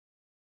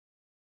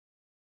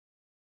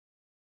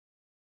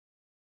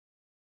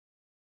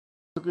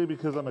Basically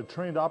because I'm a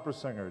trained opera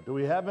singer. Do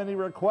we have any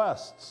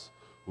requests?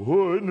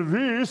 Wouldn't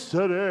we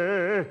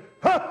today?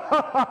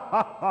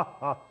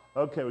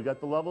 Okay, we got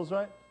the levels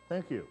right?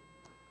 Thank you.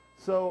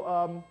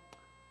 So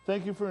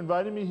thank you for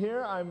inviting me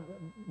here. I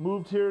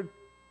moved here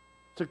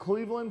to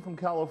Cleveland from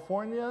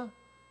California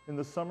in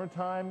the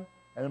summertime,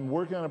 and I'm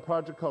working on a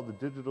project called the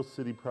Digital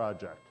City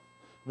Project.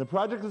 And the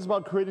project is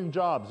about creating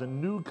jobs and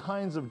new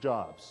kinds of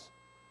jobs,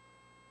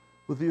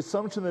 with the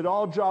assumption that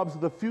all jobs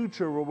of the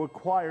future will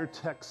require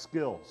tech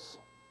skills.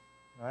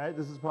 All right,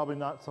 this is probably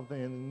not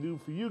something new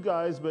for you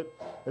guys, but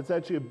it's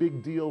actually a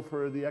big deal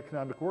for the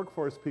economic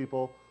workforce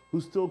people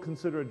who still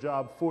consider a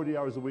job 40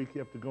 hours a week you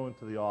have to go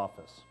into the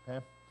office,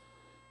 okay?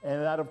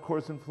 And that, of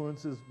course,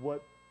 influences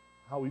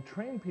how we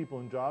train people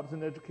in jobs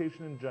and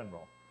education in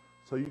general.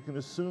 So you can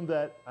assume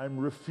that I'm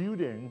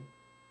refuting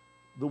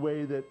the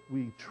way that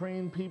we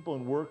train people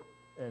and work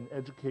and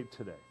educate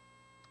today.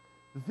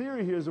 The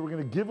theory here is that we're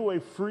going to give away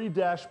free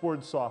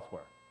dashboard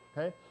software,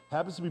 okay?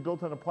 Happens to be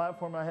built on a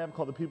platform I have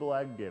called the People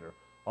Aggregator.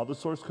 All the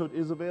source code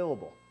is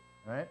available,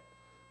 right?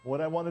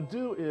 What I want to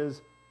do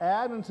is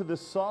add into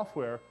this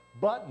software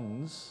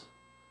buttons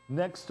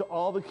next to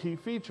all the key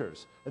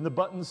features. And the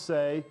buttons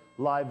say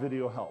live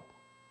video help.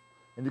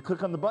 And you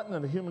click on the button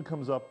and a human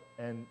comes up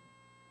and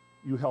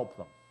you help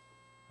them,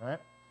 all right?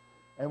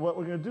 And what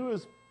we're going to do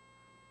is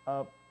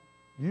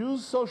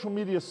use social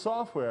media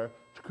software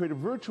to create a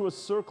virtuous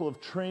circle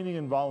of training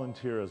and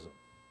volunteerism.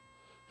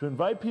 To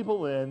invite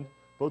people in,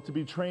 both to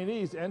be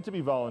trainees and to be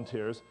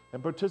volunteers,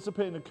 and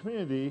participate in a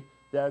community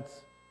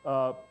that's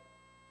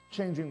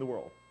changing the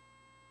world.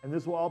 And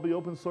this will all be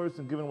open source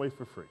and given away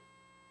for free.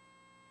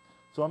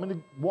 So I'm going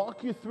to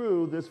walk you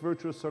through this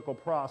virtuous circle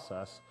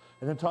process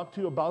and then talk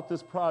to you about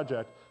this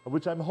project, of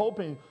which I'm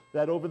hoping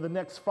that over the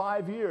next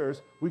 5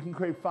 years, we can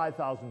create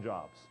 5,000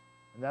 jobs.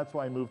 And that's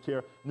why I moved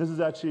here. And this is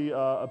actually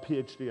a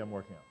PhD I'm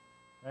working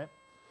on, right?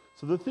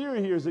 So the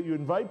theory here is that you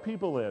invite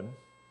people in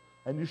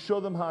and you show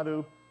them how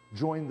to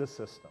join the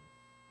system.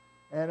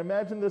 And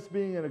imagine this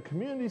being in a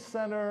community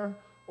center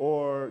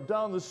or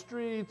down the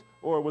street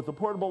or with a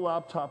portable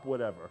laptop,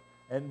 whatever.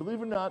 And believe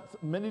it or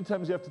not, many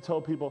times you have to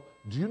tell people,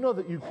 do you know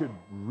that you could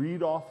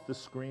read off the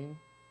screen?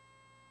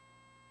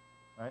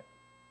 Right?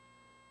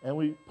 And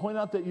we point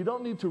out that you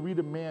don't need to read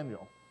a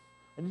manual.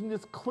 And you can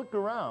just click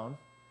around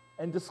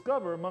and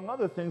discover, among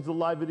other things, the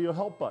live video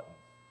help button.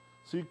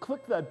 So you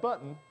click that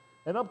button,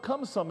 and up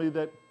comes somebody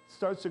that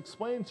starts to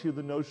explain to you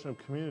the notion of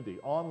community,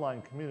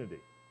 online community,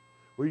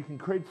 where you can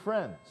create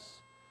friends,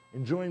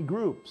 and join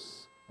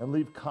groups, and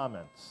leave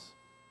comments.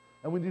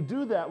 And when you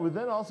do that, we're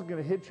then also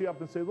going to hit you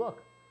up and say,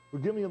 look, we're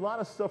giving you a lot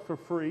of stuff for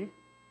free.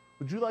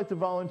 Would you like to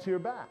volunteer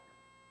back?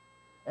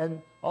 And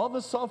all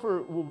this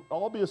software will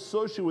all be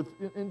associated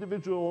with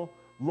individual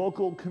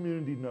local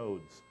community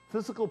nodes,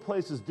 physical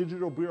places,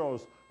 digital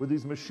bureaus, where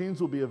these machines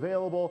will be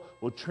available,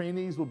 where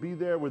trainees will be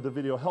there, where the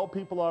video help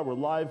people are, where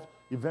live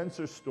events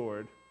are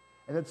stored.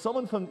 And that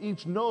someone from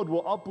each node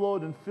will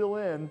upload and fill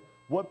in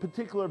what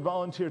particular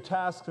volunteer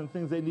tasks and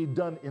things they need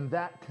done in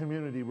that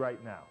community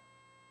right now.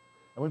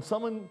 And when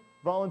someone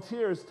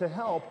volunteers to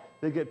help,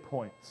 they get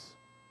points.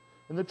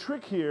 And the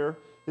trick here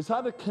is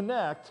how to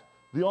connect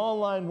the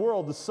online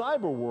world, the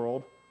cyber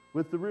world,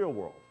 with the real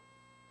world.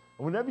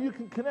 And whenever you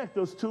can connect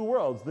those two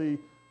worlds, the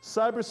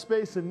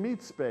cyberspace and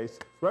meat space,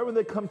 right when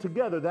they come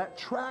together, that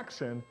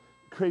traction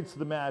creates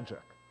the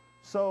magic.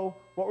 So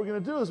what we're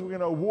going to do is we're going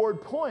to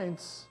award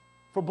points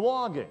for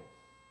blogging,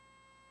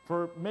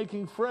 for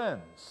making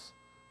friends,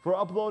 for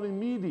uploading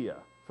media,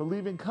 for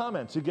leaving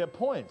comments. You get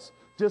points.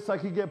 Just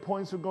like you get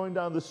points for going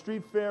down the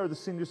street fair or the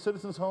senior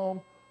citizens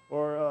home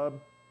or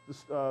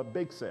the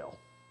bake sale.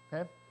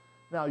 Okay?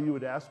 Now you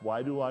would ask,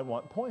 why do I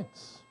want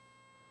points?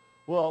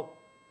 Well,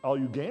 all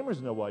you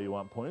gamers know why you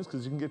want points,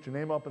 because you can get your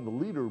name up in the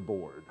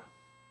leaderboard,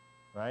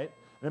 right?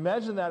 And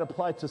imagine that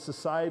applied to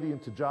society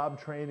and to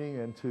job training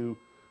and to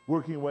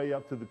working your way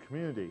up through the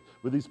community,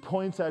 where these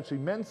points actually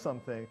meant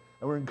something,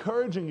 and we're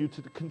encouraging you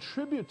to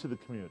contribute to the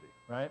community,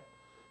 right?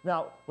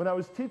 Now, when I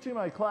was teaching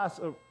my class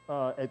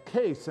at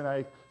CASE, and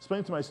I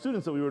explained to my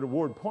students that we would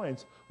award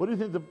points, what do you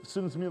think the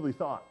students immediately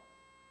thought?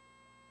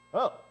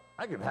 Oh,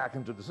 I can hack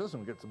into the system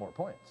and get some more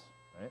points,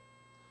 right?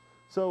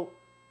 So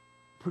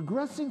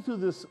progressing through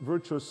this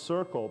virtuous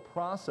circle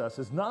process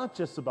is not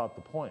just about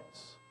the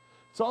points.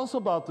 It's also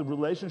about the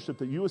relationship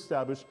that you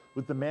establish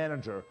with the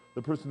manager,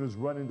 the person who's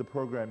running the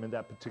program in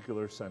that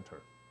particular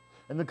center.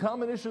 And the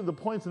combination of the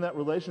points in that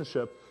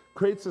relationship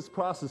creates this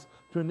process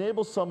to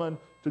enable someone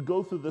to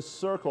go through this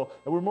circle.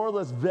 And we're more or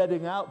less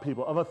vetting out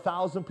people. Of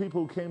 1,000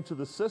 people who came to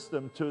the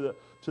system, to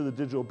the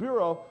digital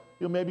bureau,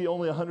 you know, maybe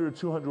only 100 or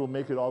 200 will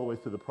make it all the way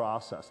through the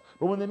process.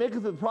 But when they make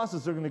it through the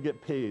process, they're going to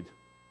get paid.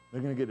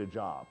 They're going to get a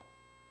job.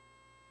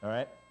 All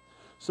right?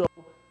 So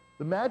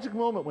the magic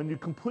moment when you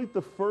complete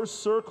the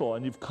first circle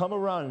and you've come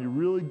around and you're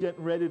really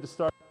getting ready to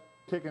start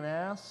kicking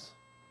ass,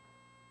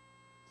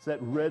 it's that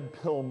red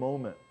pill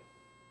moment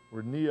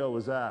where Neo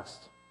was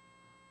asked,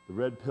 the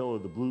red pill or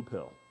the blue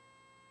pill,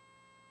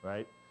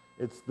 right?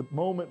 It's the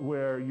moment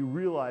where you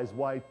realize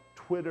why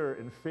Twitter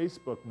and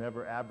Facebook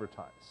never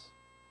advertise.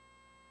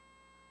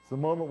 the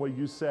moment where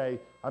you say,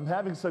 I'm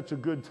having such a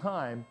good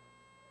time,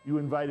 you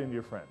invite in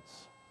your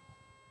friends,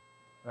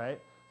 right?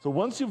 So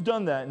once you've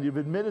done that and you've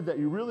admitted that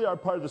you really are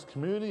part of this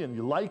community and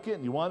you like it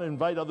and you want to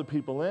invite other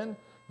people in,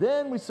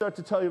 then we start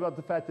to tell you about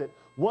the fact that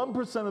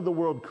 1% of the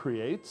world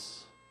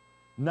creates,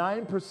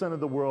 9% of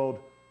the world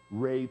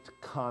rate,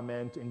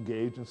 comment,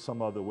 engage in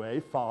some other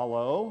way,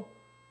 follow,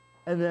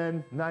 and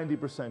then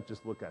 90%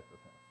 just look at the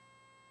thing.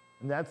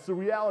 And that's the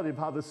reality of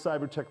how this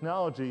cyber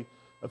technology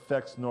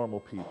affects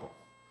normal people.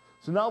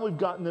 So now we've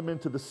gotten them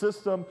into the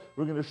system.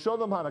 We're going to show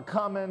them how to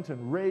comment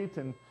and rate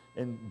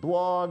and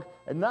blog.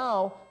 And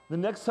now, the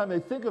next time they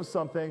think of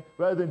something,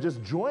 rather than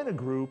just join a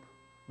group,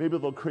 maybe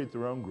they'll create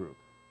their own group.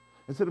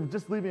 Instead of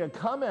just leaving a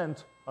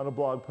comment on a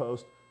blog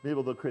post,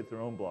 maybe they'll create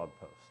their own blog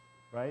post,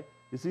 right?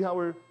 You see how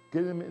we're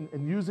getting them in,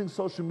 and using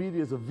social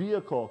media as a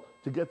vehicle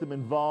to get them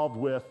involved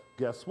with,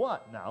 guess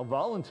what? Now,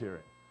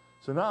 volunteering.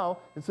 So now,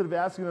 instead of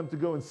asking them to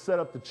go and set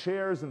up the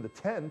chairs in the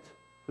tent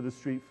for the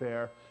street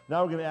fair,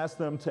 now we're going to ask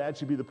them to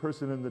actually be the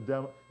person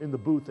in the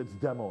booth that's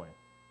demoing.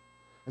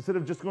 Instead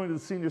of just going to the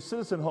senior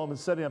citizen home and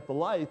setting up the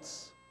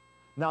lights,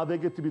 now they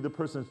get to be the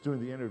person that's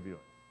doing the interviewing,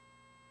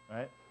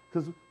 right?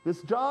 Because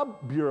this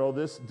job bureau,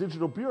 this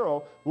digital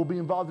bureau, will be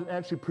involved in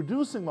actually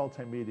producing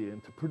multimedia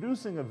and to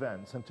producing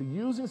events and to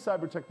using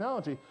cyber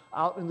technology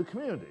out in the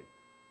community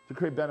to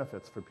create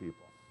benefits for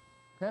people,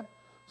 okay?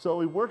 So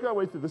we work our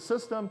way through the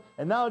system,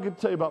 and now I get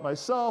to tell you about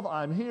myself.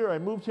 I'm here, I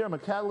moved here, I'm a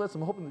catalyst,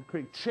 I'm hoping to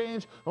create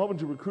change, I'm hoping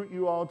to recruit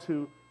you all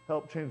to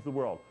help change the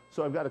world.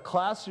 So I've got a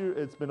class here,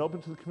 it's been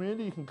open to the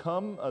community, you can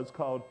come, it's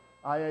called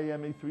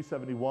IAME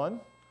 371.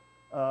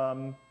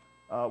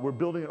 We're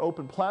building an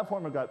open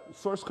platform, I've got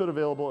source code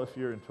available if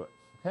you're into it,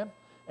 okay?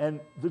 And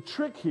the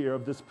trick here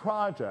of this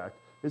project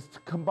is to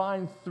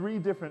combine 3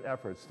 different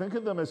efforts. Think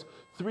of them as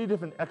 3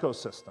 different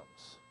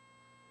ecosystems.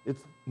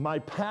 It's my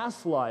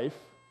past life,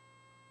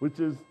 which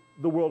is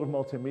the world of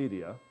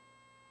multimedia.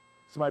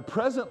 So my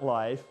present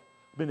life,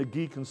 I've been a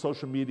geek in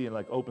social media and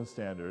like open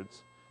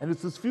standards, and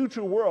it's this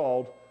future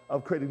world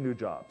of creating new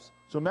jobs.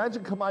 So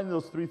imagine combining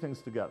those 3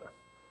 things together.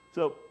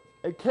 So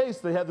at CASE,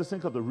 they have this thing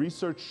called the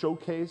Research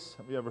Showcase.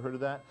 Have you ever heard of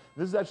that?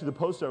 This is actually the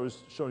poster I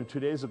was showing 2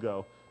 days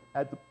ago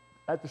at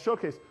the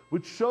showcase,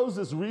 which shows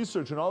this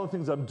research and all the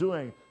things I'm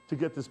doing to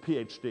get this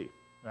PhD,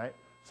 right?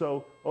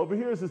 So over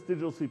here is this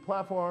digital C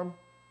platform.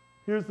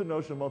 Here's the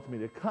notion of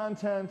multimedia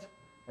content.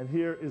 And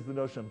here is the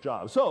notion of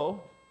jobs. So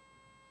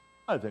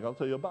I think I'll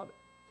tell you about it.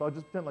 So I'll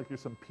just pretend like you're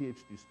some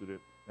PhD student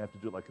and I have to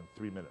do it like in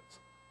 3 minutes.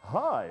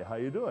 Hi, how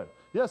you doing?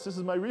 Yes, this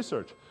is my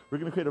research. We're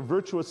going to create a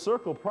virtuous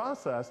circle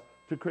process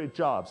to create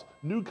jobs,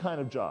 new kind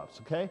of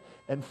jobs, okay?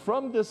 And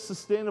from this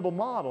sustainable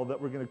model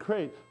that we're going to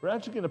create, we're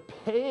actually going to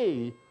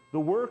pay the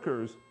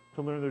workers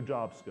to learn their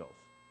job skills,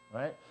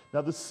 right?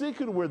 Now the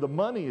secret of where the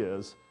money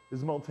is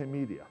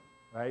multimedia,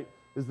 right?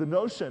 Is the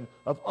notion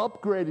of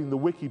upgrading the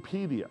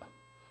Wikipedia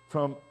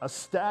from a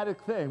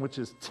static thing, which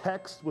is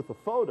text with a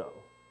photo,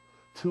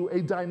 to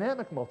a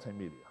dynamic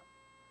multimedia.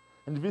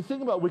 And if you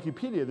think about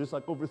Wikipedia, there's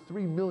like over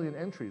 3 million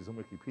entries in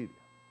Wikipedia.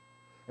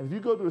 And if you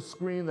go to a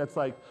screen that's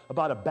like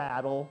about a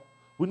battle,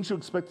 wouldn't you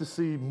expect to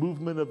see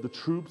movement of the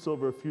troops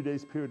over a few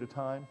days period of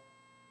time?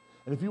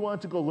 And if you wanted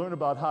to go learn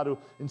about how to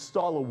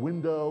install a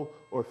window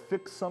or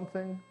fix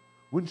something,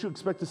 wouldn't you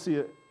expect to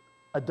see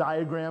a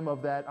diagram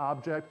of that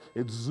object?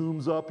 It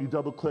zooms up, you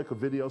double click, a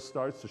video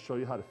starts to show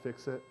you how to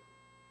fix it.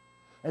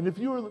 And if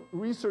you were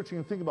researching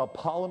and thinking about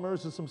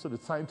polymers or some sort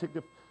of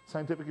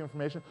scientific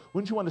information,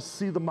 wouldn't you want to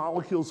see the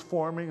molecules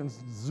forming and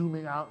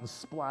zooming out and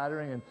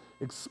splattering and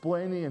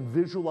explaining and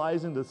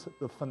visualizing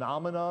the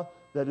phenomena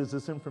that is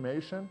this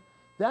information?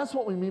 That's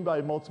what we mean by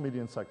a multimedia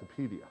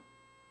encyclopedia,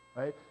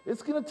 right?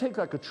 It's going to take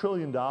like $1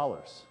 trillion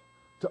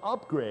to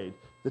upgrade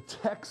the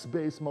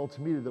text-based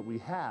multimedia that we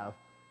have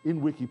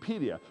in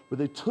Wikipedia, where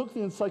they took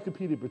the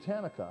Encyclopedia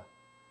Britannica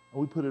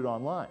and we put it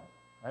online,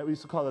 right? We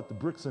used to call that the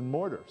bricks and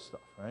mortar stuff,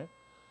 right?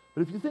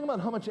 But if you think about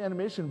how much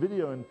animation,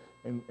 video,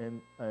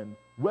 and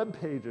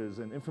web pages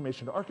and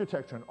information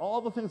architecture and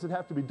all the things that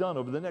have to be done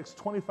over the next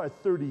 25,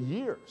 30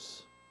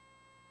 years,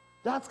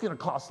 that's going to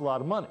cost a lot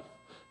of money.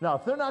 Now,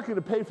 if they're not going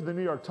to pay for the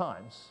New York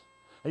Times,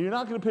 and you're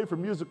not going to pay for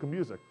music or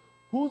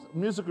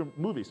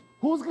movies,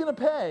 who's going to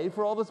pay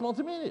for all this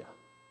multimedia?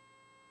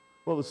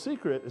 Well, the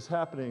secret is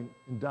happening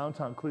in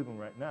downtown Cleveland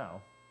right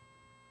now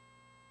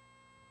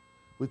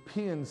with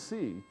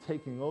PNC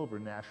taking over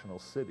National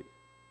City.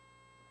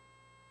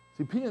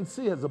 See,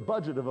 PNC has a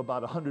budget of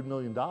about $100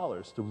 million to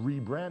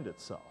rebrand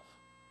itself.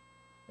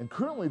 And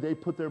currently they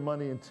put their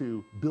money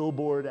into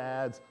billboard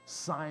ads,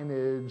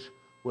 signage,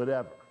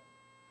 whatever.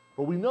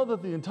 But we know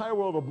that the entire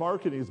world of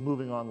marketing is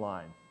moving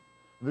online.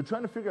 And they're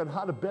trying to figure out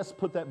how to best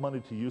put that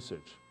money to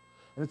usage.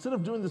 And instead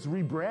of doing this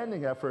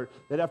rebranding effort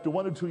that after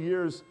 1 or 2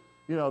 years,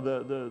 you know,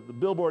 the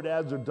billboard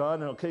ads are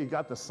done, and okay, you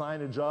got the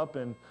signage up,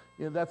 and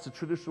you know, that's the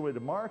traditional way to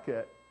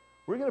market,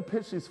 we're going to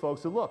pitch these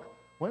folks and look,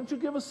 why don't you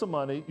give us some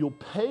money, you'll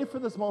pay for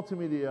this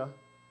multimedia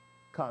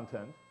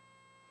content.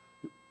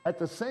 At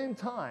the same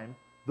time,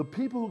 the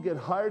people who get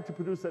hired to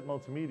produce that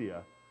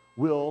multimedia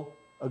will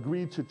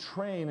agreed to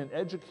train and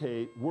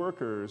educate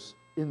workers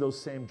in those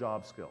same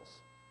job skills.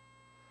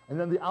 And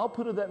then the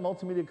output of that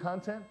multimedia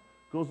content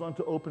goes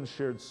onto open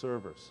shared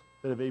servers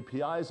that have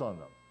APIs on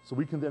them. So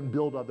we can then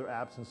build other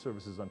apps and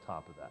services on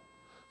top of that.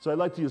 So I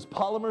like to use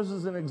polymers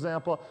as an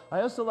example.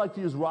 I also like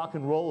to use rock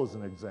and roll as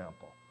an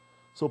example.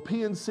 So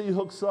PNC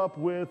hooks up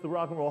with the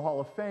Rock and Roll Hall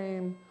of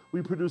Fame.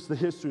 We produce the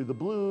history of the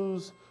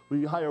blues.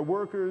 We hire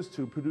workers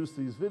to produce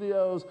these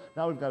videos.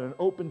 Now we've got an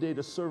open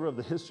data server of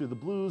the history of the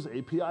blues.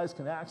 APIs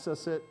can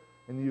access it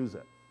and use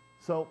it.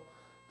 So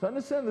to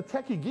understand the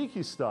techie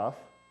geeky stuff,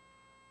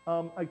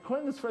 I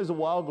coined this phrase a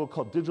while ago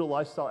called digital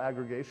lifestyle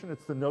aggregation.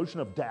 It's the notion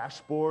of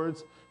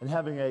dashboards and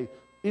having an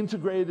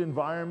integrated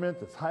environment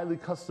that's highly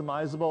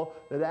customizable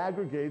that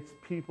aggregates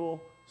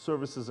people,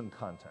 services, and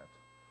content.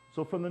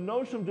 So from the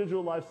notion of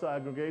digital lifestyle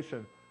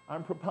aggregation,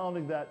 I'm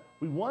propounding that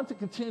we want to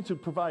continue to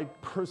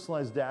provide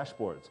personalized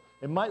dashboards.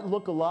 It might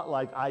look a lot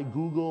like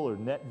iGoogle or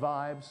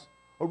NetVibes,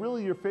 or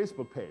really your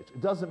Facebook page.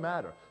 It doesn't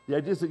matter. The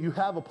idea is that you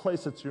have a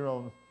place that's your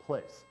own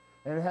place.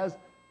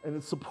 And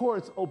it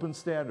supports open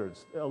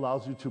standards. It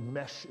allows you to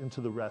mesh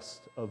into the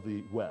rest of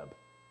the web.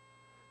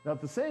 Now, at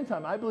the same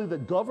time, I believe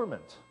that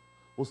government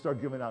will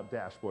start giving out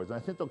dashboards. And I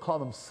think they'll call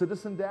them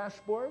citizen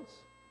dashboards.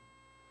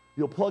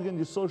 You'll plug in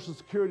your social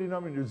security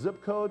number and your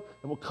zip code,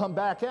 and we'll come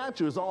back at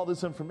you as all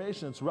this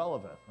information that's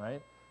relevant,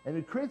 right? And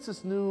it creates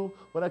this new,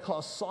 what I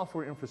call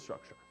software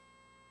infrastructure,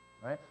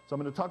 right? So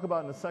I'm going to talk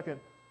about in a second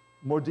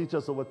more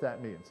details of what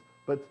that means.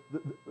 But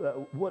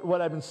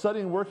what I've been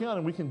studying and working on,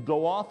 and we can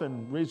go off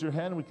and raise your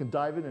hand and we can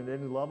dive in at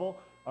any level,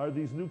 are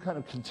these new kind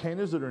of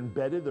containers that are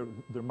embedded,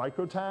 they're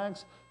micro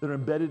tags, that are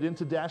embedded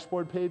into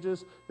dashboard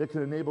pages that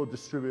can enable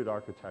distributed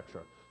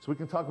architecture. So we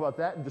can talk about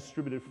that and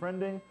distributed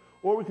friending,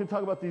 or we can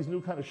talk about these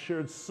new kind of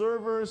shared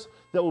servers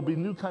that will be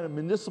new kind of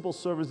municipal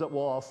servers that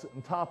we'll all sit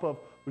on top of,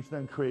 which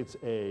then creates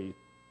a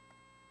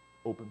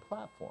open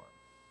platform.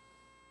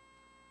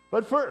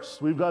 But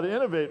first, we've got to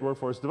innovate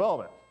workforce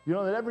development. You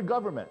know that every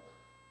government,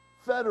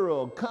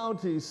 federal,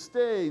 county,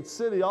 state,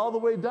 city, all the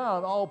way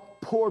down, all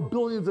pour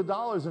billions of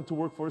dollars into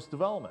workforce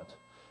development.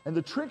 And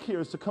the trick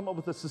here is to come up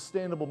with a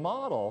sustainable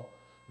model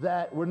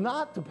that we're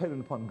not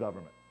dependent upon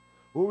government,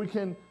 where we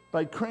can,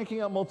 by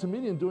cranking out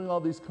multimedia and doing all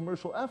these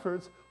commercial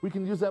efforts, we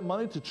can use that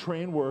money to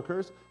train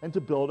workers and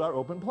to build our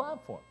open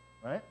platform,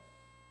 right?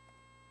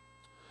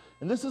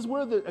 And this is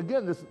where,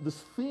 again,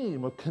 this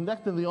theme of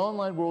connecting the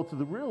online world to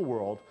the real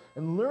world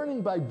and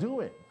learning by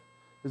doing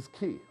is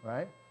key,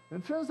 right?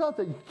 And it turns out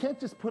that you can't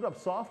just put up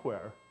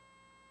software.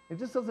 It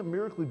just doesn't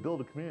miraculously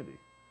build a community.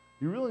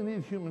 You really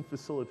need human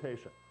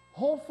facilitation.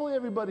 Hopefully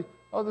everybody,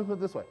 let me put it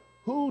this way,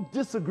 who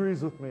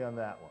disagrees with me on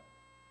that one?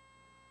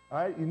 All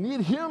right, you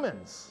need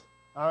humans.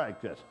 All right,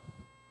 good.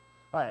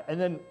 All right, and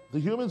then the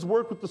humans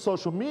work with the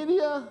social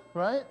media,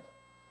 right?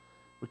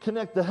 We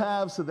connect the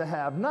haves to the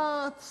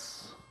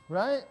have-nots,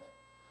 right?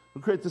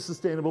 We create the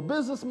sustainable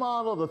business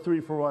model, the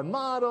 3-for-1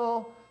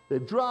 model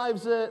that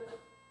drives it,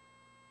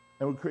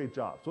 and we create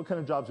jobs. What kind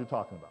of jobs are we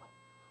talking about?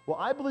 Well,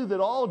 I believe that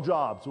all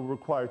jobs will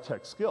require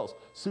tech skills.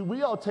 See,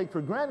 we all take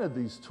for granted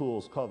these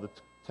tools called the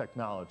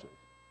technology.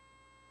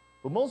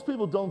 But most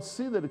people don't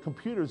see that a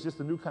computer is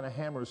just a new kind of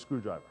hammer or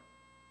screwdriver,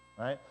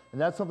 right?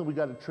 And that's something we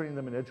got to train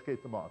them and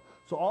educate them on.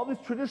 So all these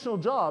traditional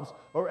jobs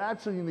are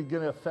actually going to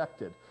get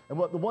affected. And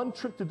what the one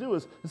trick to do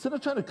is, instead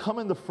of trying to come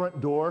in the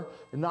front door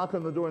and knock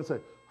on the door and say,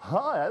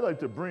 hi, I'd like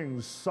to bring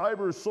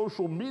cyber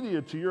social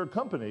media to your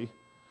company,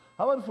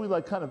 how about if we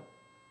like kind of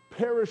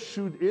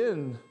parachute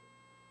in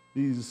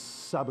these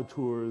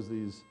saboteurs,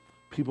 these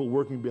people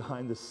working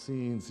behind the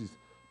scenes, these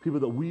people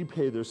that we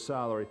pay their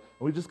salary,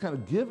 and we just kind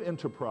of give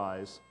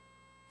enterprise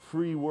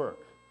free work,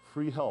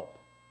 free help,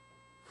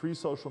 free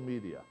social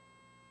media.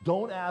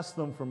 Don't ask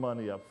them for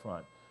money up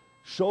front.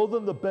 Show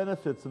them the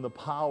benefits and the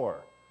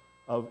power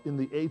of in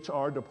the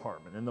HR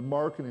department, in the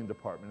marketing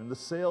department, in the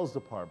sales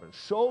department.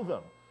 Show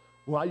them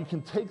how you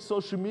can take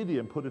social media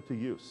and put it to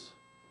use.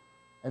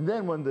 And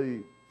then when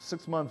the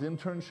 6-month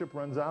internship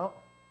runs out,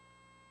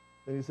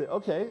 then you say,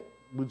 okay,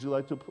 would you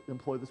like to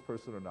employ this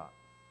person or not?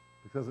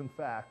 Because in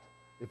fact,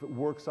 if it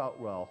works out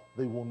well,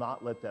 they will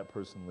not let that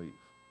person leave.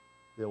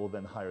 They will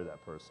then hire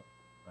that person,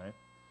 right?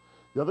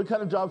 The other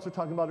kind of jobs we're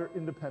talking about are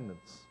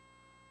independents.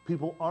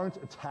 People aren't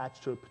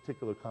attached to a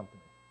particular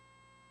company,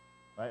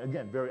 right?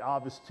 Again, very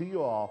obvious to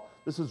you all,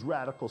 this is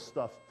radical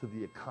stuff to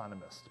the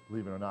economist,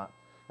 believe it or not.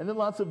 And then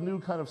lots of new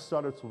kind of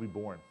startups will be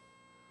born,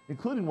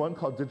 including one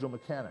called Digital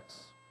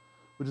Mechanics,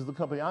 which is the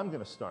company I'm going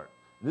to start.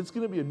 And it's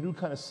going to be a new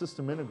kind of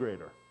system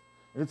integrator.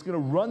 And it's going to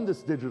run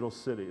this digital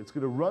city. It's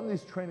going to run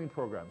these training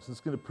programs. It's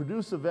going to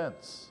produce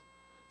events.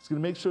 It's going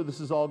to make sure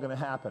this is all going to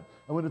happen.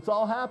 And when it's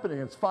all happening,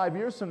 it's 5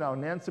 years from now,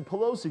 Nancy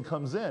Pelosi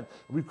comes in, and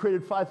we've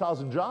created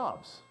 5,000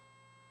 jobs.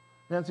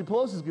 Nancy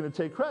Pelosi is going to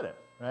take credit,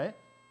 right?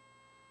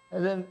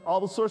 And then all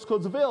the source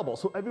code's available.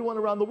 So everyone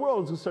around the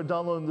world is going to start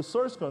downloading the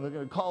source code. And they're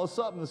going to call us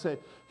up and say,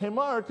 hey,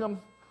 Mark,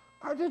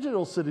 our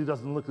digital city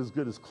doesn't look as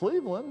good as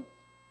Cleveland.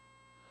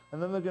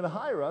 And then they're going to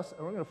hire us,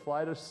 and we're going to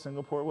fly to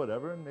Singapore or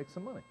whatever and make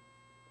some money,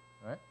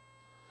 right?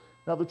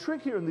 Now the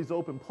trick here in these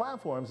open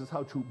platforms is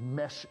how to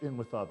mesh in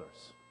with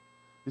others.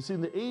 You see,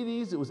 in the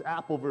 80s, it was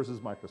Apple versus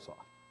Microsoft.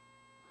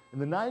 In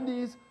the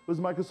 90s, it was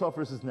Microsoft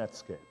versus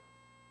Netscape,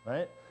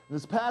 right? In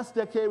this past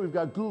decade, we've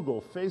got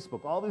Google,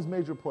 Facebook, all these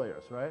major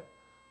players, right?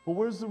 But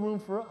where's the room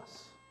for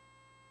us?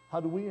 How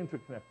do we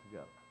interconnect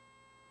together?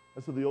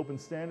 That's where the open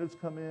standards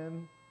come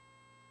in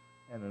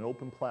and an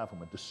open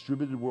platform, a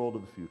distributed world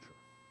of the future,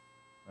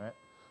 right?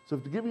 So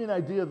to give you an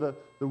idea of the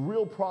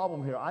real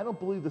problem here, I don't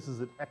believe this is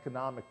an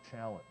economic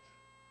challenge.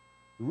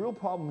 The real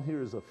problem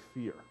here is a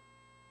fear.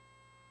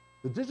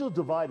 The digital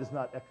divide is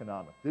not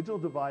economic. Digital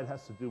divide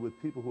has to do with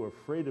people who are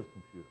afraid of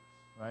computers,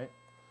 right?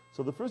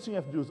 So the first thing you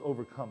have to do is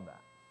overcome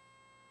that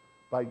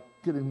by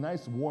getting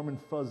nice warm and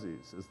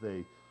fuzzies as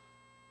they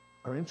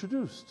are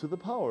introduced to the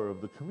power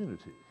of the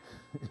community.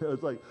 You know,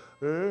 it's like,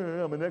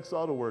 I'm an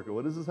ex-auto worker.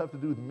 What does this have to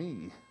do with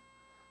me?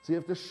 So you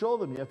have to show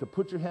them. You have to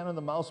put your hand on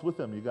the mouse with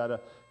them. You got to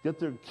get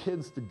their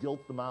kids to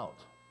guilt them out.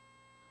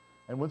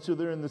 And once you're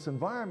there in this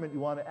environment, you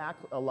want to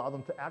allow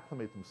them to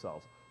acclimate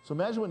themselves. So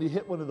imagine when you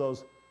hit one of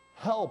those,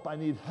 help, I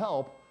need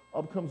help,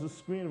 up comes a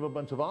screen of a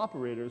bunch of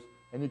operators,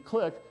 and you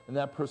click, and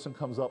that person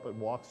comes up and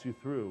walks you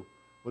through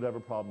whatever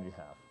problem you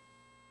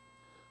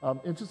have.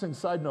 Interesting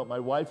side note, my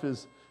wife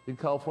is in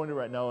California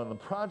right now on the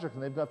project,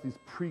 and they've got these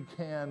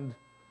pre-canned,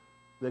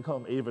 they call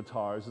them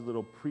avatars, these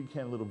little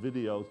pre-canned little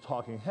videos,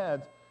 talking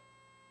heads,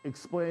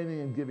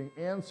 explaining and giving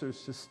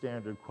answers to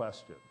standard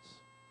questions.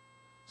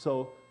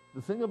 So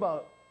the thing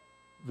about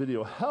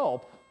video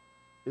help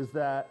is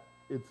that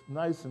it's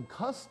nice and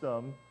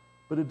custom,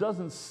 but it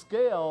doesn't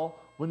scale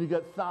when you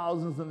get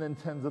thousands and then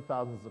tens of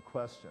thousands of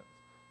questions.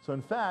 So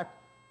in fact,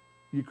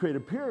 you create a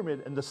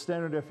pyramid, and the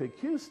standard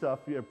FAQ stuff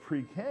you have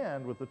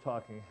pre-canned with the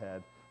talking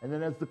head, and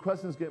then as the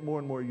questions get more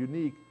and more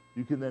unique,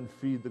 you can then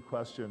feed the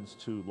questions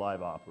to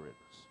live operators.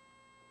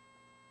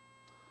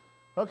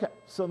 Okay,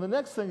 so the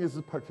next thing is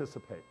to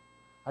participate.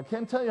 I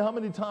can't tell you how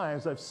many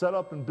times I've set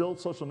up and built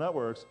social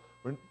networks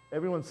where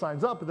everyone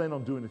signs up and they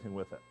don't do anything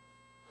with it.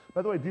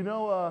 By the way, do you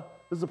know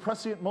this is a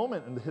prescient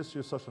moment in the history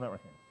of social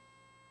networking?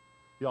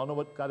 You all know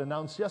what got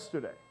announced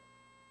yesterday.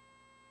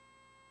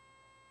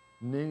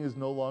 Ning is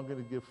no longer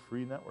going to give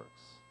free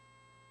networks.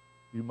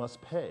 You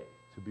must pay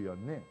to be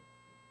on Ning.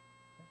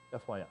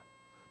 FYI.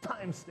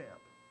 Timestamp.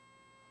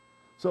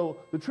 So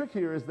the trick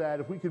here is that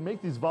if we can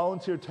make these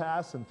volunteer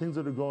tasks and things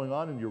that are going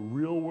on in your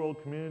real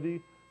world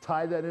community,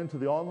 tie that into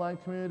the online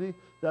community,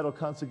 that'll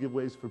constantly give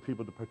ways for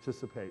people to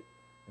participate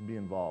and be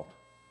involved.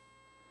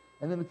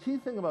 And then the key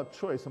thing about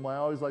choice, and why I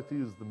always like to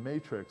use the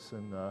Matrix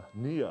and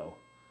Neo,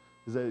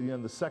 is that, you know,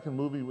 the second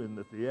movie when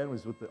at the end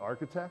was with the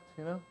architect,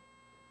 you know,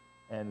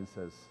 and it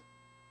says,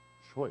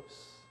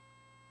 choice.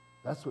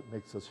 That's what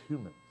makes us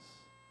humans,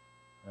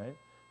 right?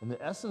 And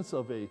the essence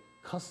of a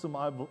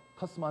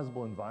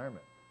customizable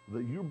environment,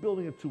 that you're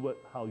building it to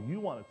how you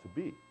want it to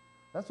be.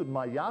 That's what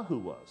my Yahoo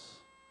was.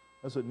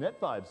 That's what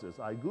NetVibes is,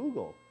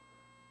 iGoogle.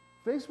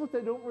 Facebook,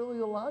 they don't really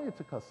allow you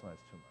to customize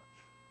too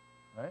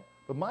much, right?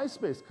 But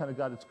MySpace kind of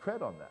got its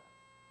cred on that,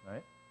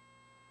 right?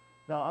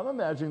 Now, I'm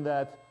imagining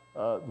that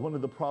one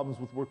of the problems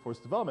with workforce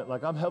development,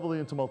 like I'm heavily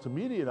into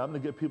multimedia, and I'm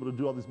going to get people to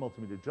do all these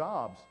multimedia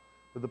jobs,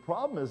 but the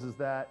problem is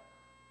that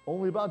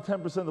only about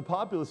 10% of the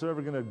populace are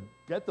ever going to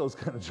get those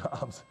kind of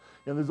jobs.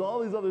 And there's all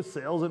these other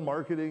sales and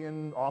marketing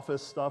and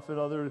office stuff and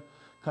other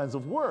kinds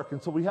of work.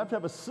 And so we have to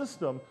have a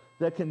system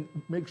that can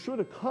make sure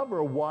to cover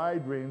a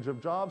wide range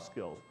of job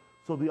skills.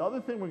 So the other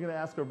thing we're going to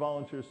ask our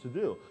volunteers to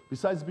do,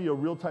 besides be a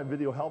real-time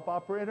video help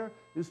operator,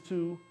 is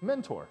to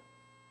mentor.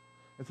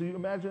 And so you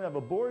imagine I have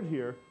a board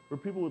here where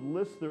people would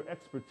list their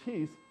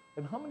expertise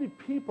and how many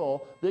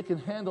people they can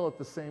handle at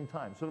the same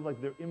time, sort of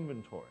like their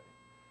inventory.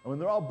 And when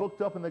they're all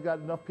booked up and they've got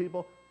enough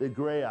people, they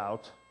gray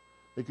out.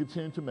 They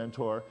continue to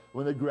mentor.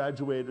 When they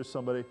graduate or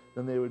somebody,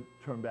 then they would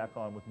turn back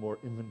on with more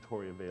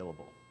inventory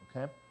available,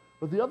 okay?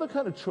 But the other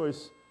kind of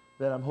choice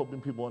that I'm hoping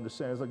people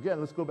understand is,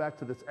 again, let's go back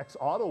to this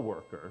ex-auto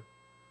worker.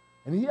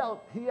 And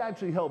he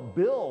actually helped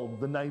build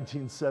the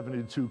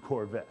 1972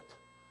 Corvette.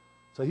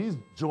 So he's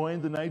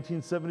joined the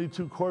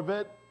 1972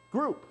 Corvette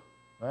group,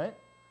 right?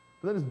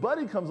 But then his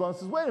buddy comes along and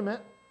says, wait a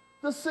minute,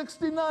 the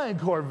 69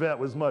 Corvette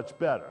was much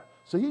better.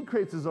 So he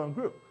creates his own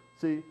group.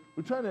 See,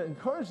 we're trying to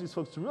encourage these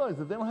folks to realize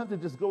that they don't have to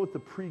just go with the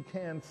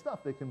pre-canned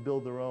stuff. They can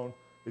build their own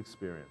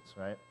experience,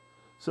 right?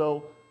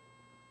 So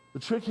the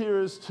trick here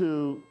is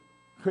to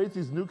create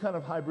these new kind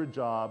of hybrid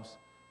jobs,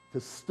 to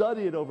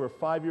study it over a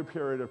 5-year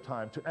period of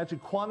time, to actually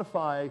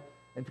quantify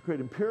and to create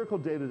empirical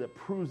data that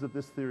proves that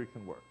this theory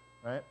can work,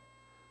 right?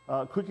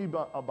 Quickly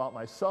about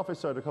myself, I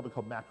started a company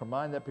called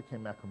Macromind. That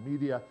became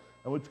Macromedia.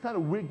 And what kind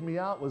of wigged me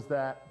out was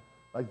that,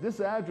 like, this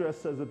address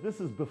says that this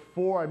is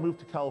before I moved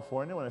to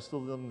California when I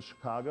still lived in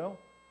Chicago.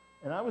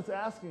 And I was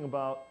asking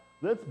about,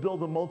 let's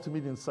build a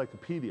multimedia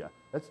encyclopedia.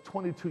 That's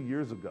 22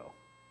 years ago.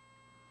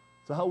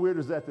 So how weird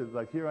is that,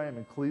 like, here I am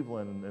in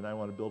Cleveland and I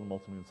want to build a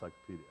multimedia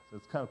encyclopedia. So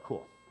it's kind of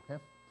cool,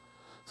 okay?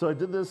 So I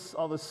did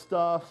all this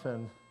stuff,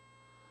 and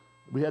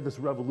we had this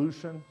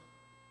revolution.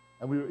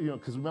 And we were, you know,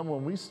 because remember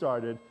when we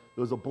started,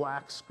 there was a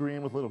black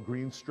screen with a little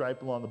green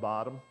stripe along the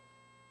bottom.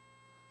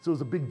 So it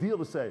was a big deal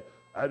to say,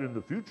 and in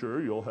the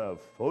future, you'll have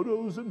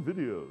photos and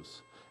videos.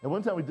 And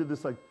one time we did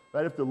this, like,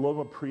 right after the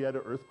Loma Prieta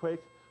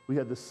earthquake, we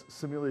had this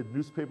simulated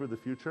newspaper of the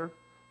future, and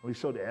we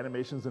showed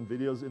animations and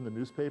videos in the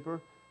newspaper,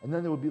 and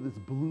then there would be this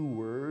blue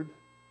word,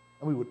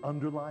 and we would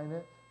underline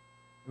it,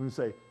 and we would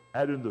say,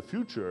 and in the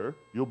future,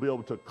 you'll be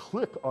able to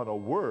click on a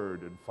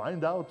word and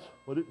find out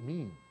what it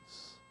means,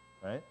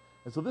 right?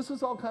 And so this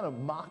was all kind of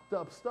mocked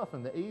up stuff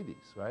in the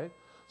 80s, right?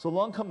 So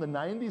along come the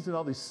 90s, and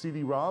all these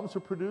CD-ROMs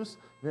were produced,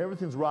 and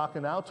everything's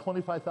rocking out,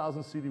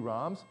 25,000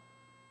 CD-ROMs.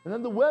 And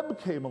then the web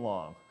came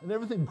along, and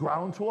everything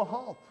ground to a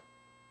halt,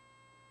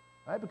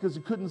 right? Because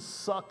you couldn't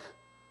suck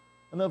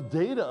enough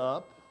data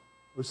up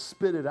or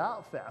spit it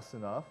out fast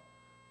enough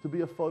to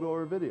be a photo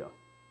or a video,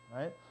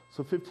 right?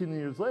 So 15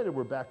 years later,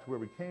 we're back to where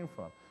we came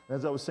from. And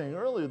as I was saying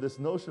earlier, this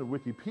notion of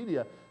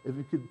Wikipedia, if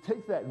you could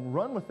take that and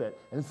run with it,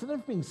 and instead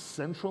of being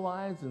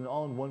centralized and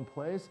all in one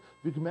place,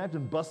 if you can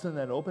imagine busting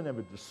that open and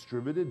have a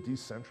distributed,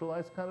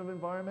 decentralized kind of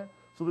environment.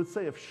 So let's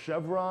say if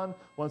Chevron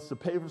wants to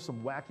pay for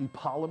some wacky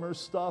polymer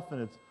stuff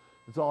and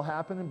it's all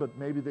happening, but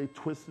maybe they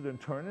twist it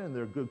and turn it in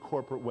their good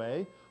corporate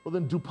way, well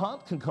then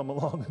DuPont can come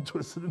along and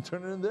twist it and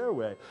turn it in their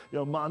way. You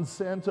know,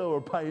 Monsanto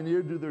or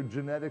Pioneer do their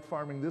genetic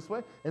farming this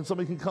way, and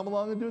somebody can come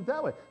along and do it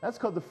that way. That's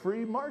called the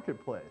free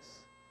marketplace,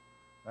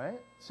 right?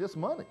 It's just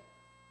money.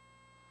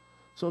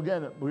 So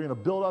again, we're going to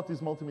build out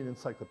these multimedia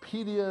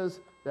encyclopedias.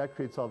 That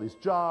creates all these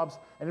jobs.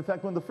 And in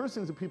fact, one of the first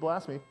things that people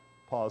ask me,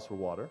 pause for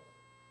water,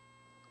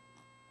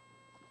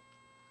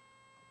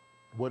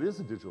 what is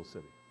a digital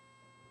city?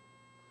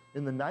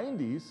 In the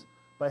 90s,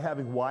 by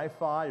having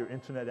Wi-Fi or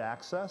internet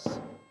access,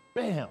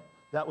 bam,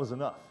 that was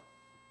enough,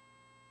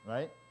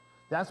 right?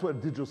 That's what a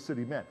digital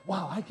city meant.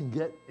 Wow, I can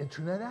get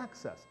internet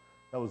access.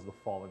 That was the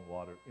falling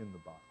water in the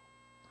bottle.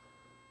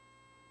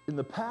 In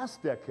the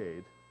past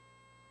decade,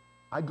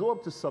 I go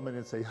up to someone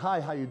and say,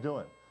 hi, how you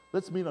doing?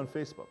 Let's meet on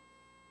Facebook.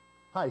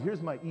 Hi,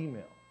 here's my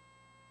email.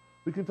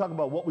 We can talk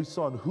about what we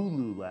saw on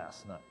Hulu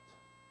last night,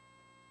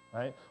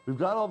 right? We've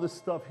got all this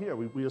stuff here.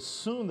 We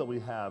assume that we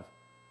have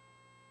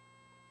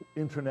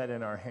internet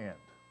in our hand,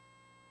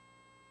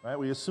 right?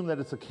 We assume that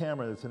it's a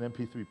camera, that's an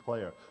MP3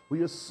 player.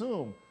 We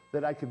assume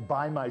that I can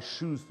buy my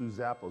shoes through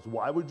Zappos.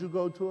 Why would you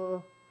go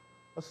to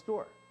a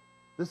store?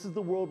 This is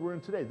the world we're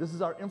in today. This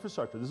is our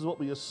infrastructure. This is what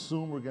we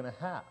assume we're going to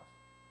have.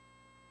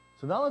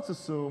 So now let's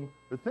assume,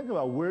 or think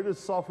about, where does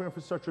software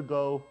infrastructure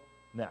go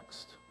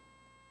next?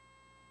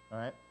 All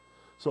right?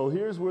 So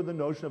here's where the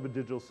notion of a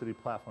digital city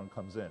platform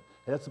comes in.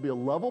 It has to be a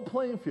level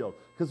playing field,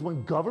 because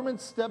when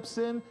government steps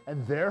in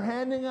and they're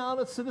handing out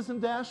a citizen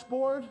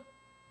dashboard,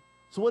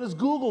 so what does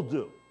Google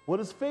do? What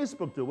does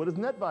Facebook do? What does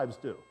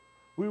NetVibes do?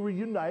 We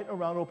reunite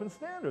around open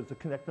standards to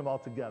connect them all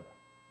together,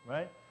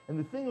 right? And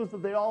the thing is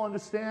that they all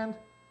understand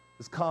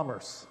is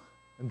commerce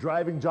and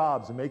driving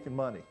jobs and making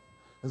money.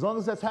 As long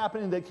as that's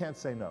happening, they can't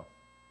say no.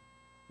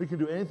 We can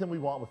do anything we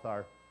want with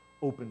our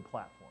open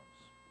platforms,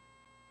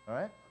 all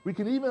right? We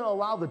can even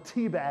allow the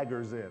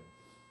teabaggers in.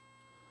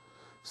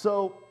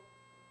 So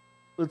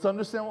let's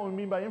understand what we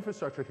mean by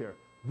infrastructure here.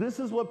 This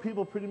is what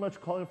people pretty much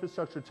call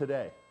infrastructure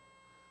today.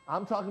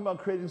 I'm talking about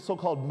creating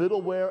so-called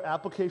middleware,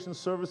 application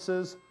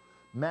services,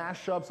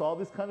 mashups, all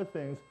these kind of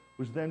things,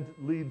 which then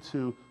lead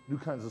to new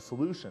kinds of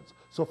solutions.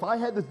 So if I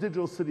had this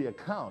digital city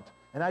account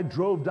and I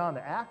drove down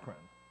to Akron,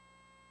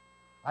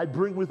 I'd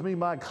bring with me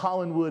my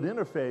Collinwood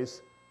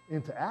interface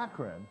into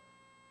Akron.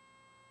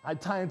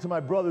 I'd tie into my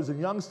brothers in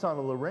Youngstown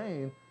or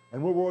Lorraine,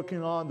 and we're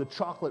working on the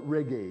chocolate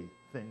reggae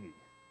thingy,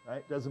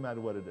 right? Doesn't matter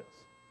what it is.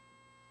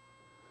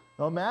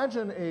 Now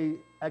imagine a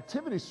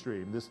activity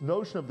stream, this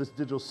notion of this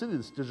digital city,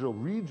 this digital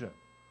region,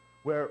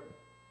 where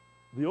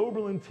the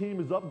Oberlin team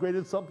has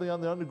upgraded something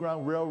on the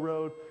Underground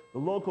Railroad, the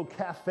local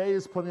cafe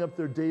is putting up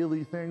their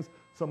daily things,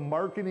 some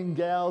marketing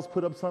gals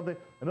put up something,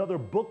 another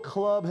book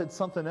club had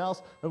something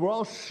else, and we're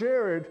all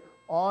shared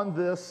on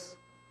this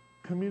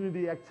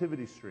community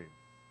activity stream,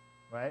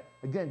 right?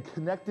 Again,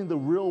 connecting the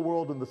real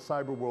world and the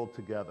cyber world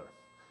together.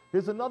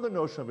 Here's another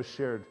notion of a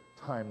shared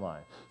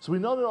timeline. So we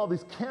know that all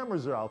these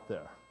cameras are out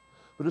there,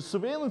 but a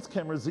surveillance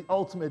camera is the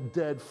ultimate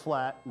dead,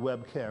 flat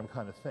webcam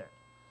kind of thing.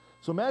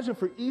 So imagine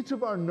for each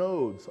of our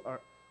nodes,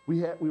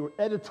 we were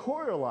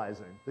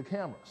editorializing the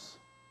cameras.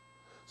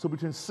 So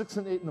between 6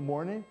 and 8 in the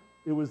morning,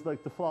 it was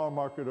like the flower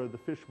market or the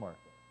fish market.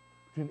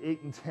 Between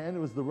 8 and 10, it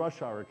was the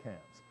rush hour cams.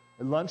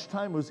 At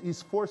lunchtime, it was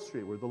East 4th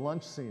Street, where the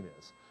lunch scene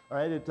is. All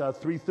right, at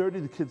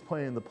 3:30, the kids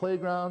playing in the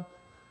playground.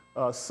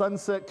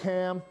 Sunset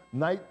cam,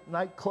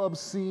 nightclub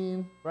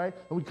scene, right?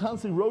 And we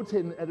constantly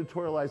rotate and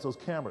editorialize those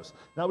cameras.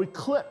 Now we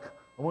click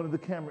on one of the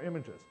camera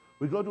images.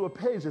 We go to a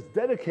page that's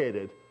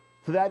dedicated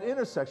to that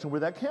intersection where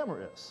that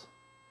camera is.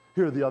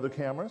 Here are the other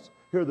cameras.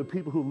 Here are the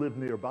people who live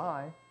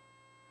nearby.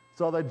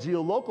 It's all that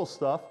geolocal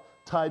stuff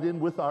tied in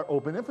with our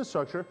open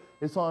infrastructure.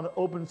 It's on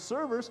open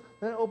servers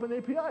and open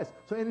APIs.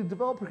 So any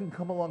developer can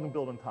come along and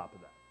build on top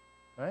of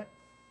that, right?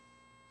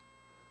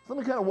 So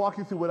let me kind of walk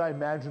you through what I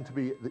imagine to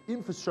be the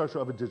infrastructure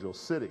of a digital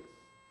city.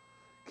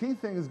 Key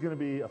thing is going to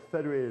be a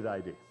federated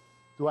ID.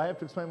 Do I have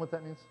to explain what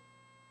that means?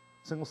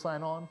 Single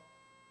sign-on?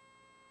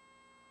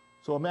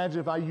 So imagine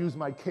if I use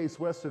my Case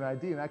Western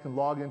ID and I can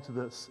log into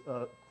this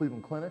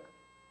Cleveland Clinic.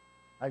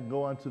 I can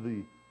go onto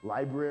the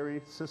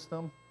library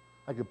system.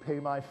 I can pay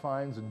my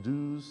fines and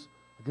dues.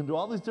 I can do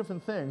all these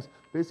different things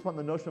based upon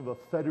the notion of a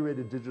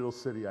federated digital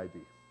city ID,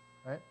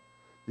 right?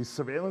 These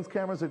surveillance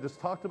cameras I just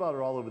talked about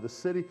are all over the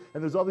city,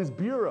 and there's all these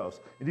bureaus,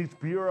 and each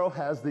bureau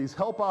has these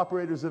help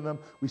operators in them.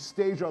 We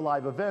stage our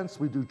live events,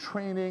 we do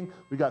training,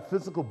 we got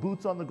physical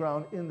boots on the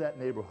ground in that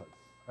neighborhood,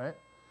 right?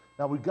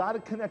 Now we got to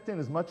connect in,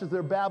 as much as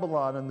they're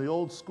Babylon and the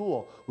old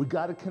school, we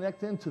got to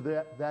connect into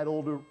that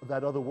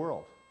other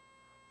world.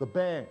 The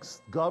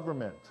banks,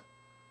 government,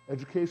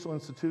 educational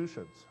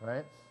institutions,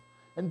 right?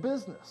 And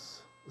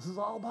business. This is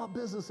all about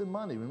business and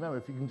money. Remember,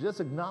 if you can just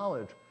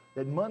acknowledge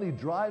that money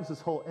drives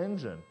this whole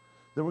engine,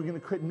 then we're going to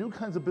create new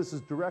kinds of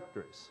business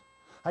directories.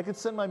 I could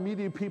send my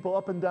media people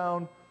up and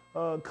down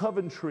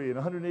Coventry and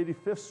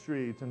 185th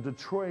Street and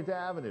Detroit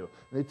Avenue.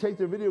 And they take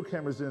their video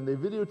cameras in and they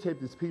videotape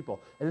these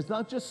people. And it's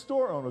not just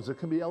store owners. It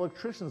can be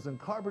electricians and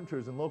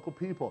carpenters and local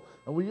people.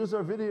 And we use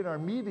our video and our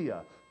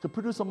media to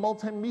produce a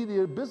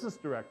multimedia business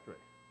directory.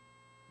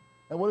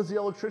 And what does the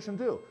electrician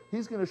do?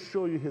 He's going to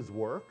show you his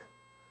work.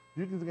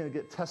 You're going to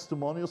get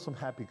testimonials from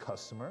happy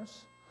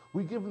customers.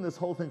 We give him this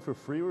whole thing for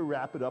free. We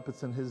wrap it up.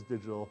 It's in his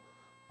digital,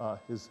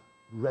 his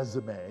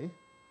resume. And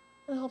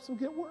it helps him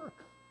get work.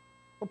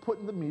 We're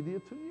putting the media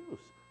to use.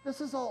 This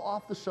is all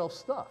off-the-shelf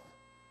stuff,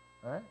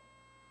 right?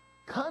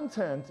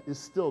 Content is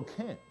still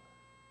king.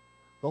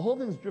 The whole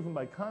thing is driven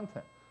by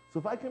content. So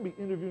if I can be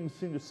interviewing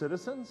senior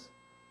citizens,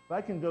 if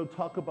I can go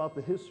talk about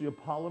the history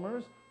of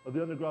polymers, or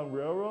the Underground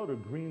Railroad, or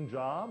green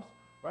jobs,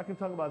 or I can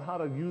talk about how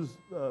to use,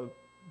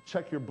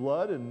 check your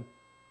blood and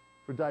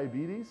for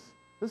diabetes.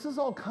 This is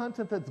all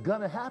content that's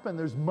gonna happen.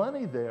 There's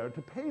money there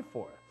to pay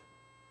for it.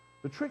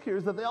 The trick here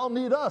is that they all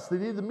need us. They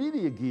need the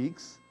media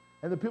geeks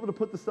and the people to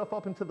put the stuff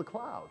up into the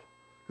cloud.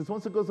 Because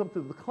once it goes up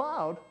to the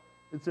cloud,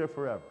 it's there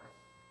forever.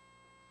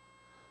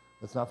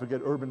 Let's not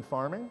forget urban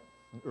farming,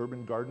 and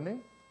urban gardening,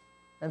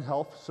 and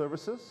health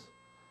services,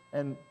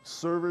 and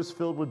servers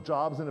filled with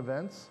jobs and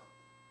events.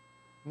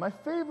 My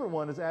favorite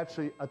one is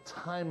actually a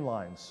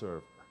timeline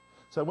server.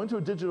 So I went to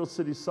a Digital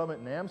City Summit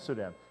in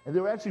Amsterdam, and they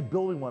were actually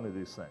building one of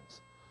these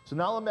things. So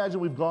now imagine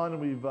we've gone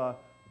and we've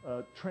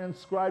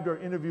transcribed our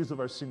interviews of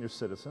our senior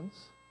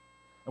citizens,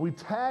 and we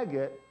tag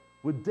it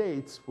with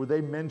dates where they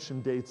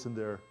mention dates in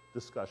their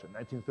discussion,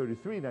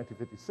 1933,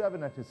 1957,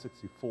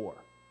 1964.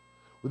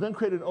 We then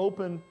create an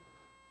open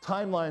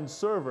timeline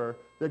server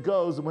that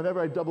goes, and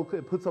whenever I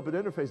double-click, it puts up an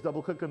interface,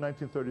 double-click on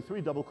 1933,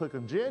 double-click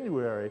on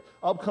January,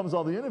 up comes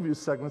all the interview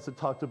segments that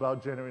talked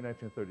about January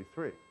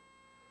 1933.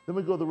 Then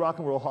we go to the Rock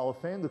and Roll Hall of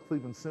Fame, the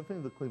Cleveland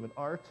Symphony, the Cleveland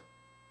Art,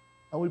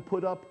 and we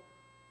put up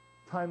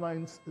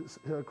timelines,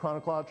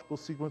 chronological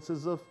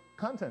sequences of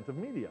content, of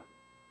media.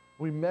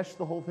 We mesh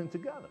the whole thing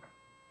together.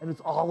 And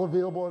it's all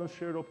available on a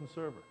shared open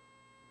server,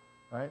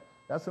 right?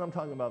 That's what I'm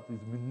talking about, these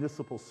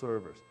municipal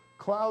servers.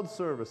 Cloud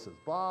services,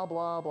 blah,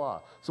 blah, blah.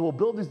 So we'll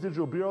build these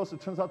digital bureaus.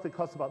 It turns out they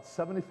cost about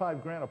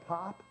 75 grand a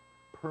pop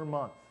per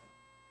month.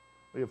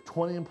 We have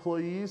 20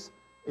 employees,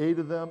 12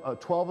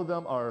 of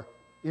them are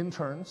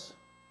interns.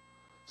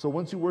 So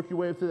once you work your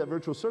way through that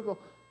virtual circle,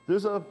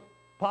 there's a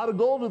pot of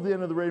gold at the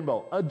end of the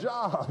rainbow, a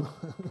job,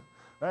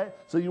 right?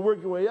 So you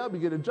work your way up, you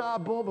get a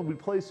job, boom, and we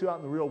place you out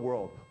in the real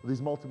world with these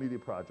multimedia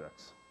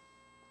projects.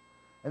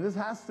 And this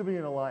has to be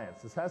an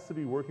alliance. This has to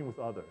be working with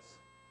others.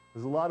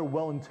 There's a lot of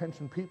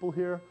well-intentioned people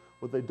here.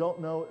 What they don't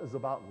know is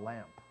about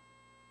LAMP.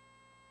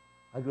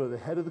 I go to the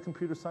head of the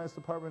computer science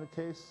department at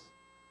Case.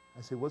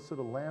 I say, what sort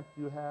of LAMP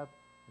do you have?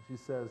 And she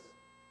says,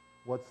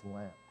 what's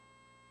LAMP?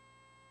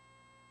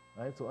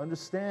 Right? So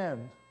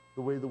understand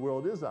the way the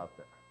world is out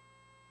there.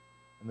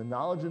 And the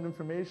knowledge and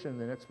information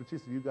and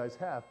expertise that you guys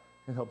have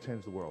can help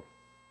change the world.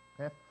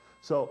 Okay?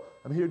 So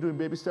I'm here doing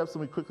baby steps.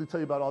 Let me quickly tell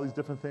you about all these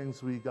different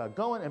things we got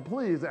going, and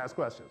please ask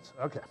questions.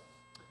 Okay.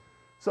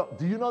 So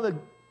do you know that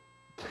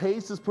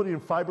Case is putting in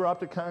fiber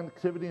optic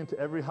connectivity into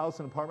every house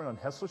and apartment on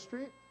Hessler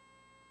Street?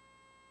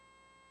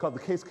 Called the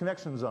Case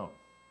Connection Zone.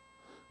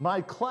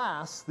 My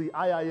class, the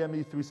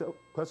IIME 37,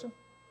 question?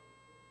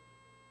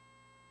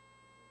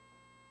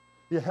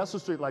 Yeah,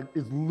 Hessler Street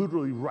is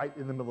literally right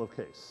in the middle of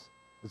Case.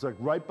 It's like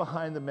right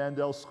behind the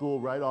Mandel School,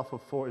 right off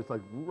of 4. It's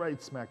like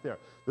right smack there.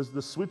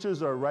 The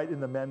switches are right in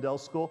the Mandel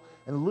School,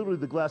 and literally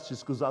the glass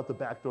just goes out the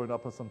back door and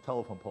up on some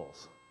telephone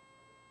poles.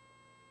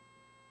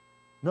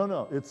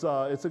 No, it's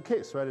a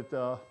Case right at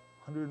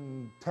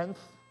 110th,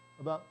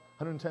 about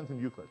 110th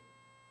and Euclid.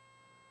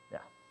 Yeah,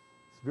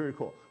 it's very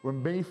cool. Where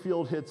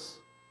Mayfield hits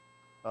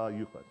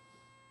Euclid.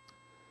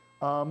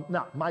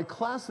 Now, my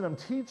class that I'm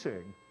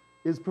teaching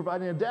is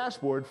providing a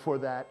dashboard for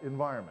that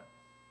environment,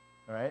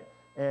 all right?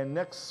 And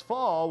next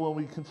fall, when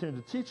we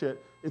continue to teach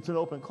it, it's an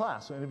open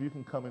class, so any of you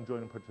can come and join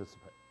and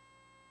participate,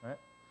 right?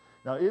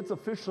 Now, it's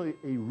officially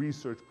a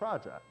research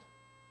project.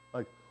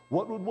 Like,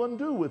 what would one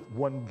do with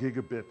 1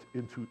 gigabit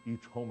into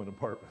each home and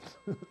apartment?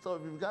 So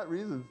if you've got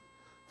reasons,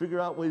 figure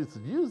out ways to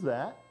use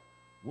that,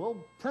 we'll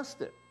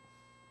test it,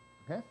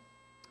 okay?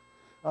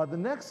 The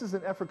next is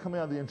an effort coming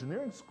out of the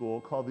engineering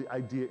school called the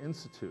Idea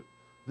Institute.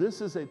 This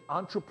is an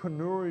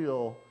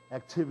entrepreneurial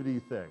activity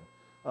thing.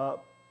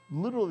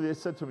 Literally, they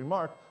said to me,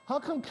 Mark, how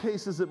come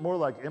CASE isn't more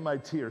like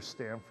MIT or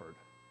Stanford?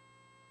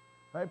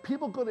 Right?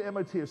 People go to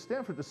MIT or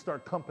Stanford to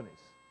start companies.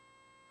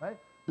 Right?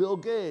 Bill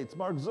Gates,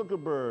 Mark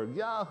Zuckerberg,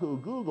 Yahoo,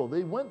 Google,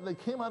 they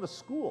came out of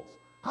schools.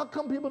 How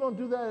come people don't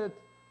do that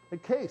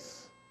at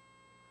CASE?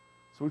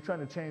 So we're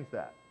trying to change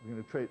that. We're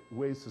going to create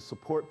ways to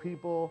support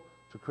people,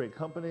 to create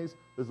companies.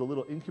 There's a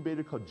little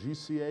incubator called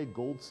GCA,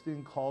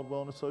 Goldstein,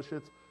 Caldwell and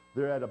Associates.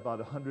 They're at about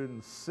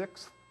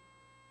 106th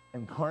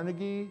and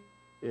Carnegie.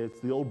 It's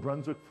the old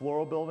Brunswick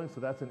Floral Building,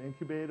 so that's an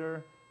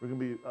incubator. We're going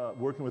to be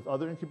working with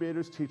other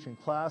incubators, teaching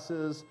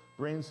classes,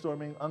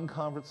 brainstorming,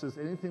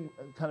 unconferences, anything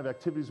kind of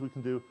activities we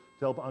can do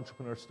to help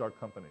entrepreneurs start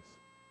companies.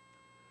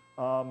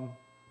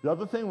 The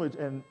other thing,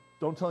 and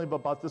don't tell anybody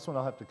about this one,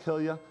 I'll have to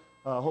kill you.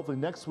 Hopefully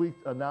next week,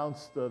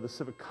 announce the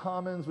Civic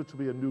Commons, which will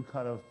be a new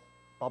kind of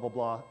blah, blah,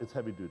 blah. It's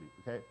heavy duty,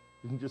 okay?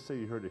 You can just say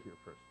you heard it here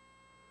first.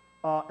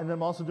 And then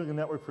I'm also doing a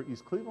network for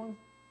East Cleveland.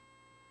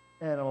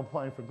 And I'm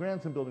applying for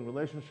grants and building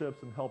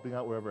relationships and helping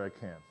out wherever I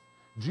can.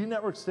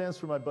 G-Network stands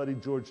for my buddy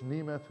George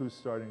Nemeth, who's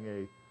starting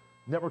a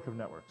network of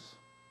networks.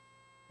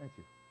 Thank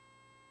you.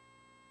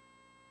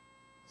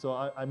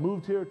 So I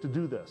moved here to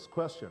do this.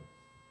 Question?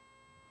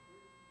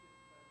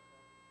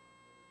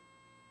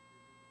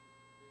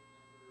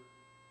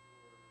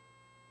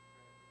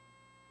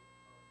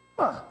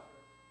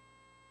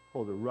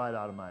 Hold it right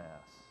out of my ass.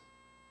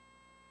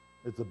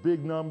 It's a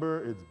big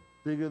number. It's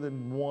bigger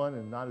than 1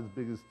 and not as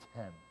big as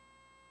 10.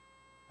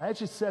 I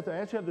actually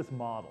have this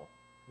model.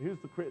 Here's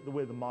the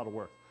way the model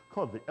works.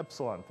 Called the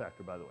epsilon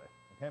factor, by the way.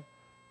 Okay?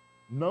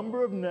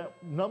 Number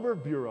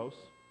of bureaus,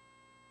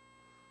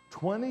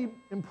 20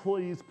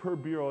 employees per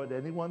bureau at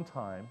any one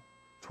time.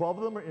 12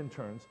 of them are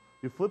interns.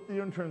 You flip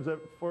the interns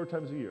 4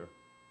 times a year.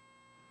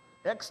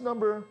 X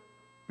number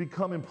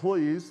become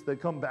employees. They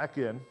come back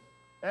in.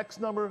 X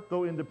number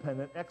go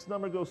independent. X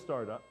number go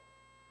startup.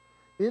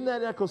 In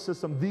that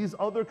ecosystem, these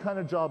other kind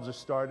of jobs are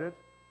started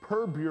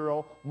per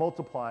bureau,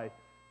 multiply.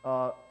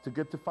 To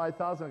get to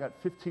 5,000, I got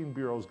 15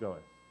 bureaus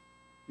going.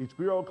 Each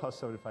bureau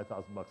costs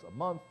 $75,000 a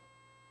month.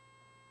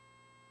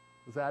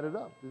 Let's add it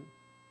up, dude.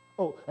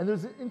 Oh, and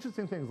there's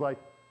interesting things like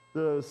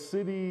the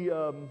city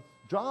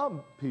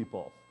job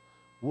people.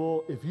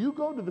 Well, if you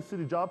go to the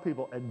city job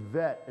people and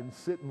vet and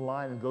sit in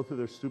line and go through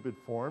their stupid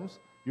forms,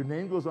 your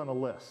name goes on a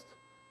list.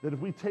 That if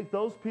we take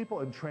those people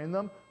and train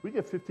them, we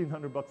get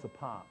 $1,500 a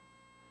pop.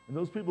 And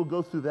those people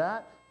go through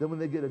that, then when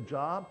they get a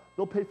job,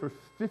 they'll pay for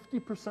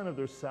 50% of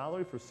their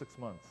salary for 6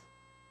 months.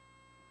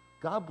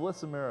 God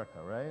bless America,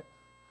 right?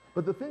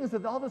 But the thing is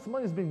that all this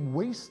money is being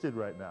wasted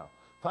right now.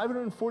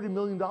 $540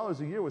 million a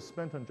year was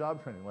spent on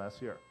job training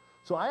last year.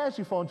 So I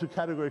actually fall into a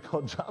category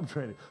called job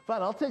training.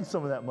 Fine, I'll take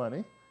some of that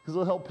money, because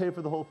it'll help pay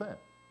for the whole thing.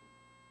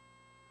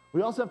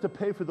 We also have to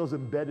pay for those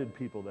embedded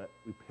people that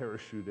we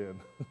parachute in.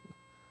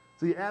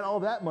 So you add all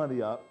that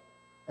money up,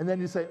 and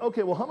then you say,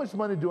 okay, well, how much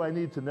money do I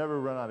need to never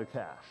run out of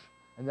cash?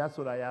 And that's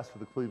what I asked for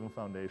the Cleveland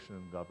Foundation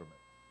and government,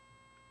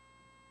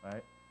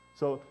 right?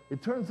 So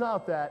it turns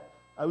out that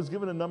I was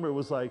given a number. It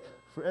was like,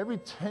 for every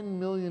 $10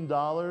 million,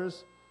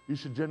 you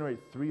should generate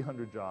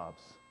 300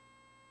 jobs.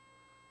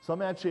 So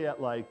I'm actually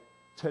at like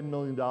 $10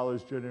 million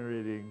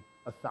generating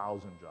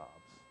 1,000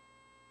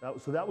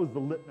 jobs. So that was the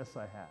litmus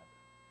I had,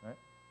 right?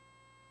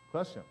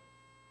 Question?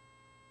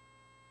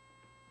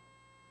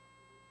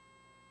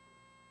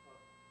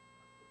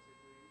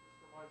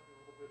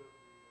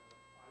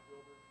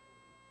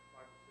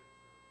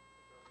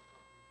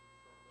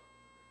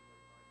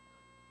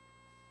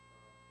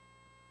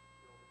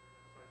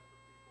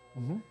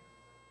 Mm-hmm.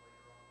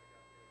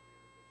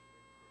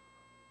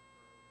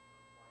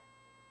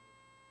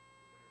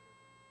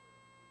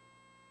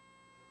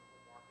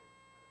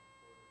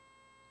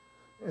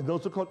 And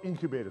those are called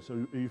incubators. So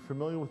are you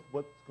familiar with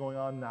what's going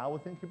on now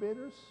with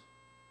incubators?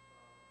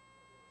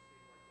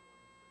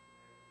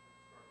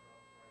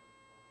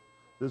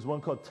 There's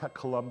one called Tech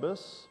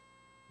Columbus,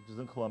 which is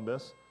in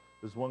Columbus.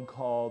 There's one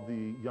called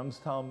the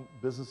Youngstown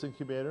Business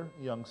Incubator,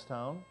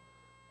 Youngstown.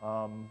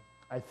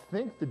 I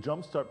think the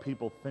Jumpstart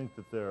people think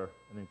that they're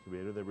an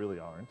incubator. They really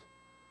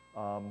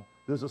aren't.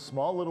 There's a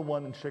small little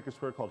one in Shaker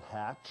Square called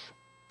Hatch.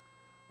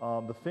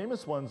 The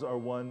famous ones are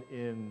one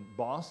in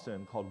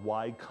Boston called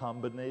Y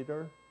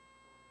Combinator.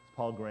 It's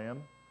Paul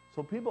Graham.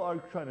 So people are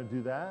trying to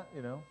do that,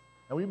 you know.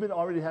 And we've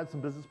already had some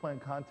business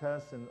plan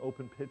contests and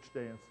open pitch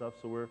day and stuff,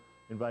 so we're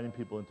inviting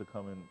people in to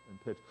come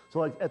and pitch. So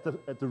like at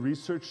the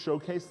research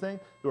showcase thing,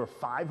 there were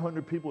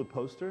 500 people with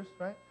posters,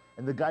 right?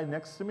 And the guy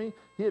next to me,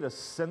 he had a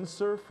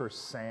sensor for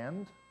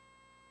sand.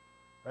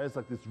 Right? It's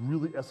like this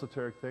really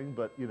esoteric thing,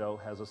 but you know,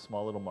 has a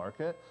small little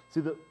market. See,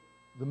 the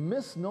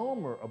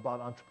misnomer about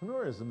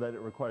entrepreneurism that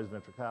it requires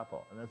venture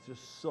capital, and that's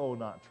just so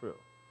not true.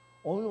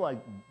 Only like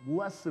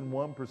less than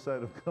 1%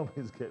 of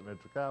companies get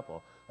venture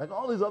capital. Like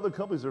all these other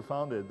companies are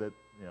founded that,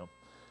 you know.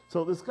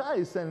 So this guy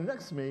is standing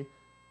next to me.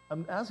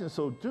 I'm asking him,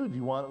 so dude,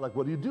 you want, like,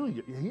 what do you do?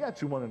 He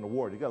actually won an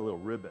award. He got a little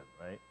ribbon,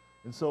 right?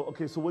 And so,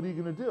 okay, so what are you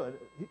going to do? And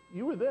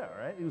you were there,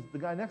 right? He was the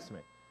guy next to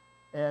me.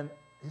 And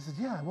He said,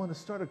 yeah, I want to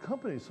start a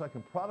company so I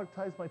can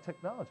productize my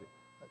technology.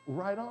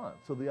 Right on.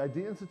 So the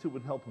Idea Institute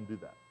would help him do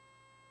that.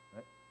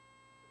 Right?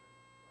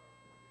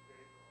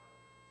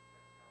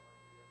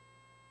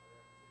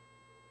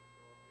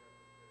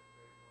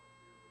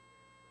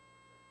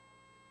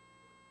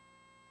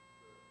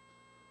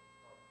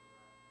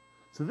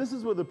 So this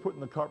is where they're putting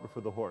the cart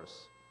before the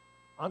horse.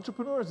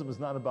 Entrepreneurism is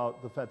not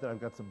about the fact that I've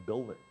got some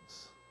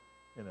buildings,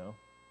 you know.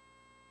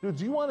 Dude,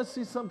 do you want to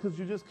see something because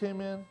you just came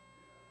in?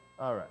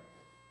 All right.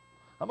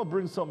 I'm going to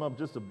bring something up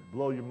just to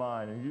blow your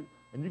mind,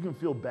 and you can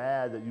feel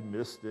bad that you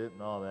missed it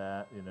and all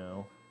that, you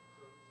know.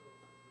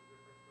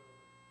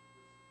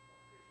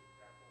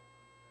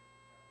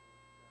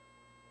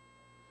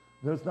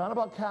 No, it's not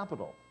about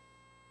capital.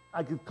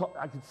 I could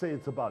say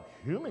it's about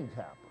human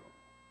capital.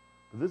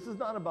 But this is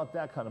not about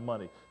that kind of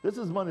money. This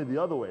is money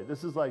the other way.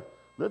 This is like,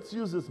 let's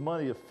use this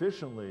money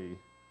efficiently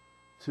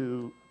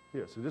to,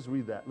 here, so just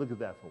read that. Look at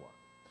that for a while.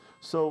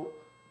 So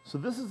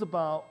this is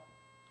about,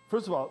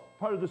 first of all,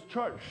 part of this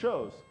chart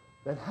shows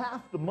that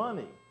half the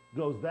money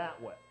goes that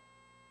way.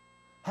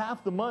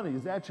 Half the money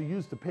is actually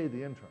used to pay the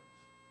interns.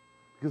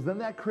 Because then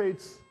that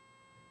creates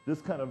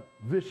this kind of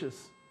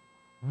vicious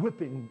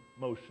whipping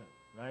motion,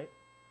 right?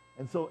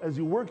 And so as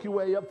you work your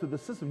way up through the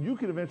system, you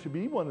could eventually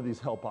be one of these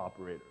help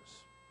operators.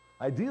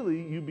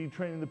 Ideally, you'd be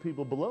training the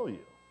people below you,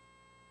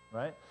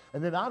 right?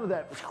 And then out of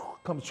that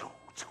comes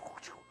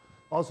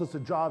all sorts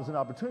of jobs and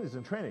opportunities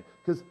and training.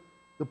 Because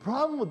the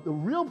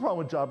real problem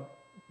with job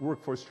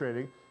workforce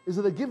training is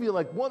that they give you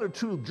like 1 or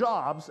 2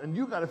 jobs and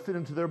you got to fit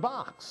into their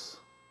box.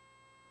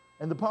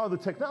 And the power of the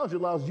technology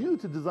allows you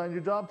to design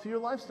your job to your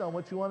lifestyle and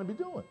what you want to be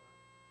doing.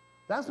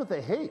 That's what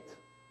they hate.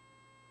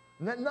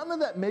 And none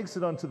of that makes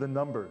it onto the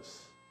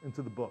numbers,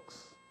 into the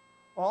books.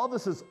 All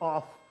this is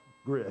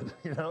off-grid,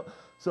 you know?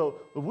 So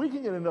if we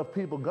can get enough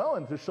people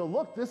going to show,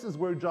 look, this is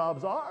where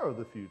jobs are of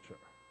the future,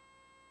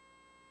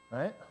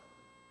 right?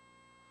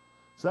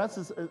 So that's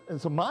this,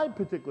 and so my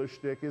particular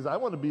shtick is I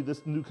want to be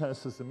this new kind of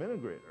system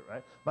integrator,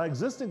 right? My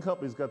existing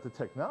company's got the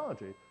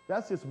technology.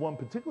 That's just one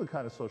particular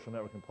kind of social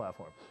networking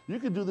platform. You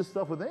could do this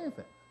stuff with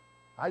anything.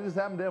 I just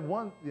happen to have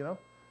one, you know.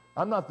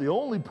 I'm not the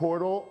only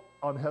portal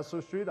on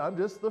Hessler Street. I'm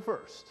just the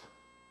first.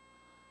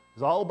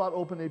 It's all about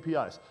open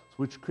APIs,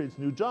 which creates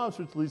new jobs,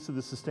 which leads to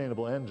the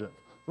sustainable engine.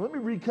 So let me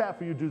recap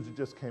for you dudes who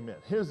just came in.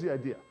 Here's the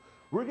idea.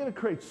 We're going to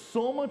create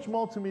so much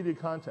multimedia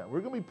content. We're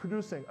going to be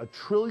producing $1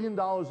 trillion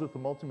worth of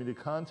multimedia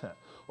content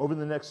over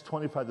the next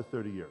 25 to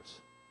 30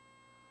 years.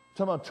 I'm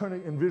talking about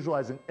turning and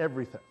visualizing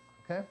everything,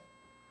 okay?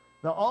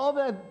 Now all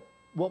that,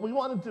 what we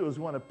want to do is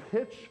we want to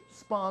pitch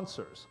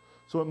sponsors.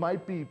 So it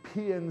might be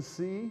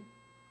PNC,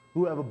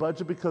 who have a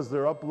budget because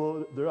they're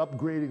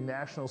upgrading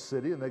National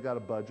City and they got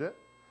a budget.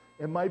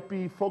 It might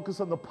be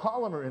focused on the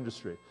polymer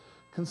industry.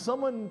 Can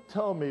someone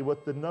tell me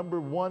what the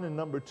 #1 and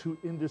 #2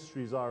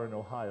 industries are in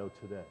Ohio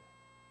today?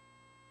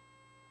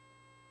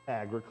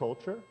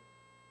 Agriculture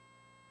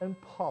and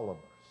polymers.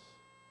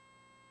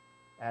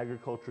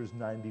 Agriculture is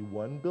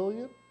 91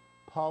 billion,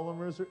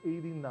 polymers are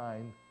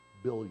 89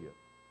 billion.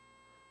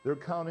 They're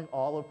counting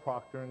all of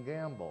Procter &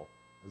 Gamble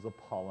as a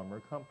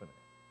polymer company.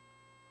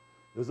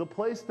 There's a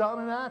place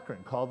down in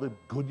Akron called the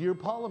Goodyear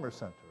Polymer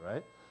Center,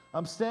 right?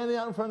 I'm standing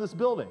out in front of this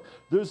building.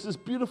 There's this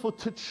beautiful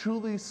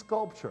Tachuli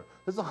sculpture.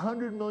 There's a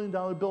 $100 million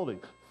building,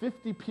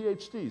 50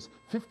 PhDs,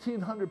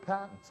 1,500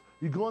 patents.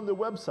 You go on their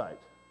website,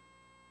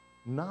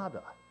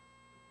 nada,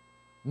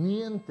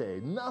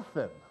 niente,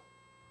 nothing.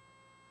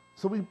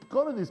 So we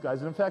go to these guys,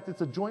 and in fact,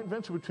 it's a joint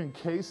venture between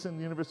Case and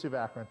the University of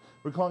Akron.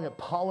 We're calling it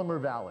Polymer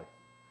Valley.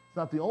 It's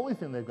not the only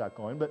thing they've got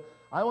going, but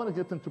I want to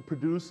get them to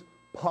produce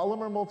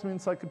polymer multimedia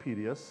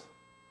encyclopedias,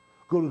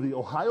 go to the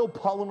Ohio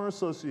Polymer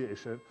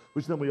Association,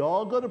 which then we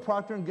all go to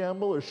Procter &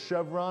 Gamble or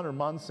Chevron or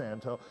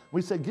Monsanto.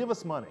 We say, give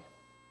us money.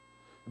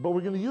 But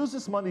we're going to use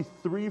this money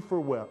 3 for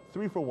 1.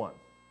 We're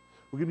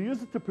going to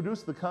use it to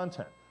produce the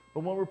content.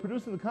 But when we're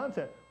producing the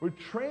content, we're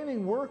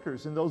training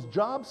workers in those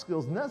job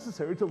skills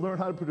necessary to learn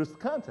how to produce the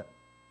content.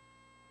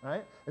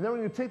 Right? And then we're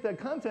going to take that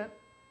content,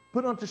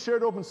 put it onto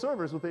shared open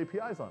servers with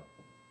APIs on it.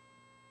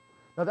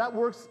 Now that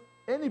works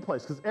any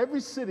place, because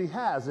every city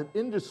has an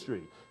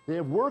industry. They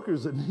have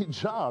workers that need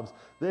jobs.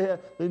 They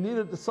need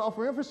the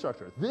software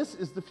infrastructure. This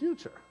is the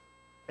future.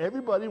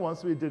 Everybody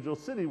wants to be a digital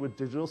city with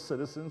digital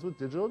citizens with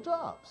digital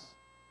jobs.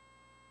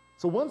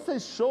 So once they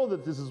show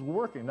that this is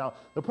working, now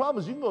the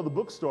problem is you can go to the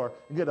bookstore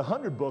and get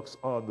 100 books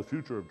on the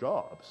future of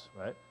jobs,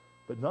 right?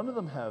 But none of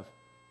them have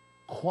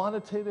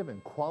quantitative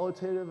and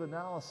qualitative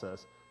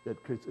analysis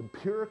that creates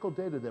empirical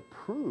data that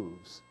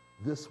proves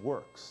this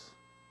works.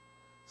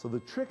 So the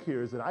trick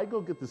here is that I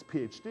go get this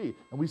PhD,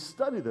 and we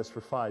study this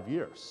for 5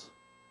 years.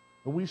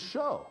 And we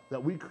show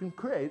that we can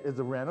create, as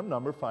a random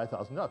number,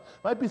 5,000 jobs.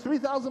 Might be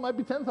 3,000, might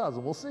be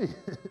 10,000, we'll see.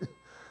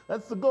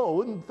 That's the goal.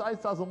 Wouldn't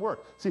 5,000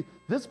 work? See,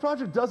 this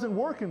project doesn't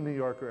work in New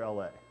York or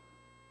LA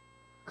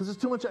because there's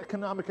too much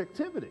economic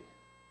activity.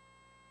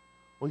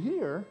 Well,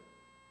 here,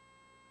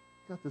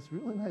 you got this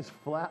really nice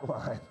flat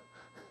line.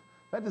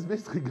 That is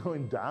basically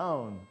going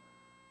down,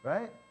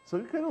 right? So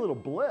you create a little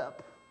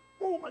blip.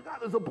 Oh my God,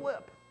 there's a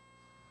blip.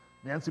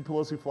 Nancy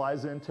Pelosi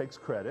flies in, takes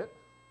credit.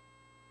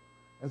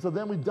 And so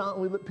then we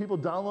let people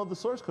download the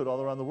source code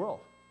all around the world.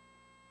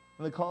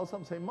 And they call us up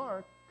and say,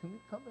 Mark, can you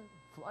come in,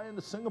 fly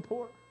into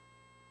Singapore?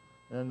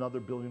 And another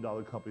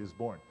billion-dollar company is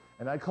born.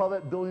 And I call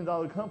that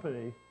billion-dollar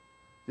company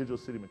Digital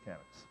City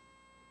Mechanics.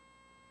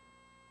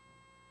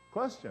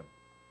 Question?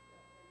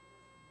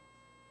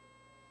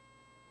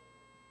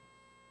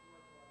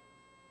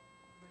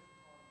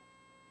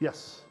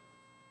 Yes.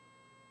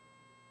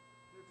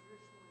 They're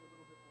traditionally a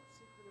little bit more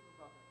secretive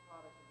about their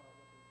product, about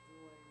what they're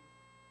doing.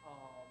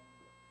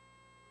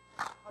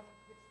 How do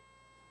you pitch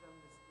them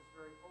this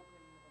very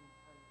open and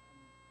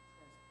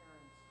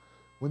transparent?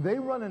 When they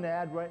run an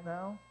ad right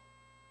now,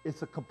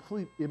 it's a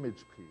complete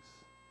image piece.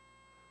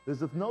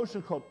 There's this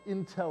notion called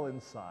Intel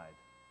Inside,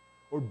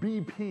 or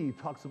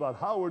BP talks about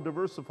how we're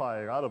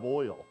diversifying out of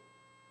oil.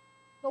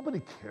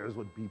 Nobody cares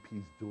what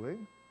BP's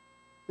doing.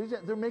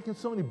 They're making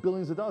so many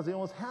billions of dollars, they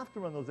almost have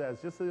to run those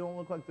ads just so they don't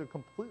look like they're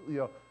completely,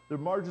 their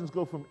margins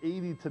go from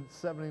 80 to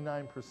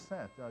 79%.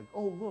 They're like,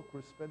 oh, look,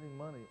 we're spending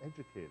money,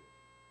 educated.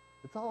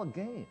 It's all a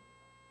game,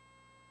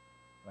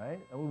 right?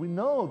 And we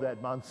know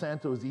that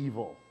Monsanto is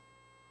evil.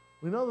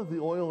 We know that the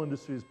oil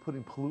industry is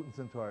putting pollutants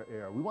into our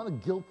air. We want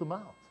to guilt them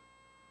out.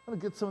 We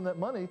want to get some of that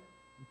money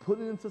and put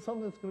it into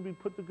something that's going to be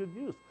put to good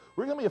use.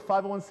 We're going to be a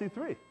 501c3.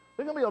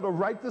 They're going to be able to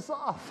write this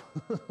off.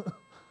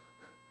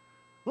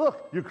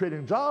 Look, you're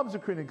creating jobs,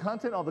 you're creating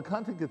content, all the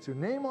content gets your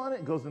name on it,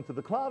 it goes into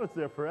the cloud, it's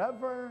there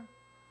forever.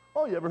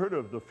 Oh, you ever heard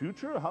of the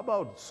future? How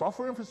about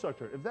software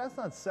infrastructure? If that's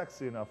not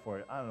sexy enough for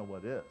you, I don't know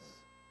what is.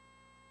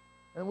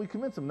 And we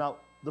convince them. Now,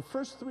 the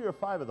first 3 or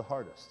 5 are the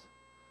hardest.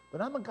 But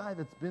I'm a guy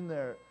that's been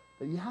there,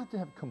 that you have to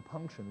have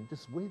compunction and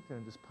just wait there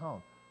and just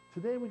pound.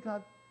 Today we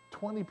got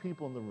 20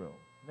 people in the room.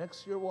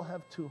 Next year we'll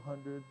have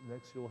 200,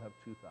 next year we'll have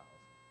 2,000.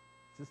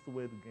 It's just the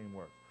way the game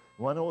works.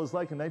 You want to know what it was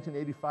like in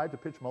 1985 to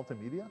pitch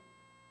multimedia?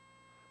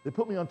 They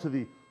put me onto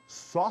the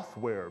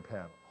software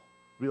panel.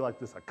 Be like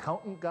this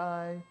accountant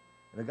guy,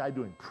 and a guy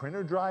doing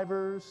printer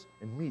drivers,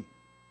 and me.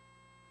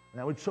 And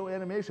I would show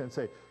animation and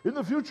say, in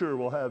the future,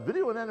 we'll have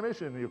video and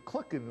animation, and you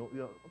click, and what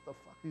the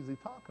fuck is he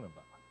talking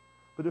about?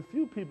 But a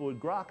few people would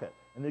grok it,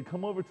 and they'd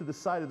come over to the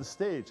side of the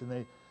stage, and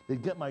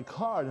they'd get my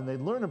card, and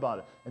they'd learn about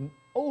it. And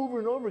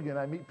over again,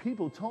 I meet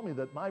people who tell me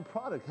that my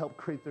product helped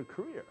create their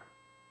career.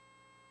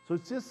 So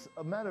it's just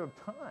a matter of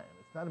time.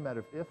 It's not a matter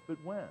of if, but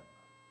when.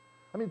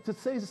 I mean, to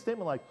say a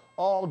statement like,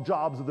 all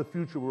jobs of the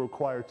future will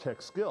require tech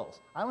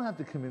skills, I don't have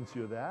to convince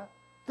you of that.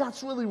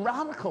 That's really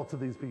radical to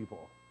these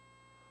people.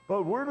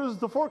 But where does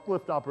the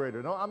forklift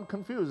operator? No, I'm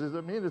confused. Does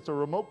it mean it's a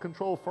remote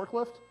control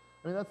forklift?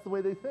 I mean, that's the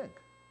way they think.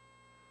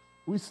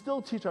 We still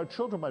teach our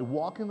children by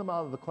walking them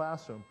out of the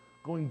classroom,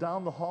 going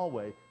down the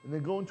hallway, and they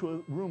go into a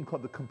room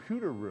called the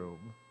computer room.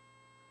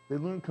 They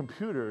learn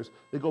computers.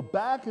 They go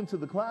back into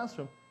the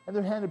classroom, and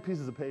they're handed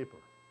pieces of paper.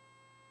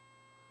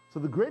 So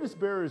the greatest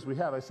barriers we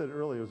have, I said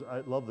earlier, I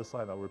love this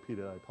slide, I'll repeat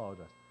it, I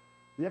apologize.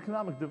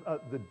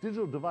 The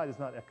digital divide is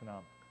not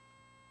economic.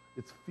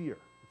 It's fear.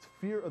 It's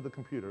fear of the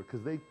computer,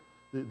 because they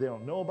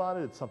don't know about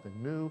it, it's something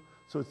new.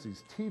 So it's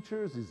these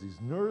teachers, these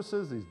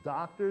nurses, these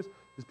doctors,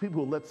 these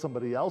people who let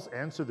somebody else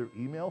answer their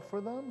email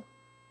for them.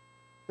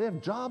 They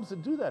have jobs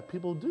that do that,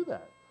 people do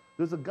that.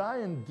 There's a guy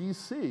in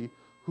DC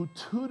who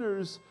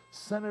tutors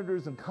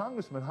senators and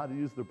congressmen how to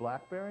use their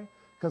BlackBerry,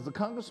 because the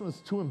congressman's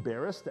too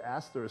embarrassed to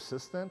ask their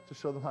assistant to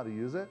show them how to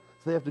use it,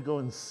 so they have to go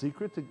in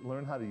secret to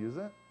learn how to use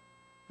it.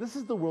 This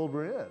is the world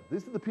we're in.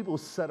 These are the people who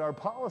set our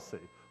policy,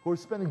 who are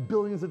spending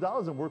billions of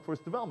dollars in workforce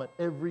development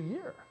every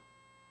year.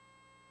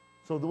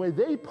 So the way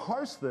they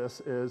parse this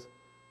is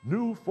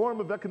new form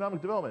of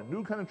economic development,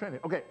 new kind of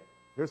training. Okay,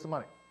 here's some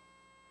money.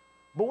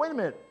 But wait a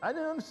minute, I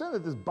didn't understand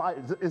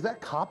that is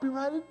that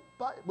copyrighted?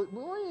 What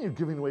are you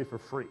giving away for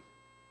free?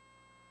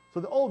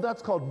 So,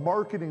 that's called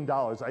marketing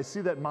dollars. I see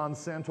that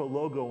Monsanto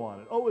logo on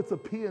it. Oh, it's a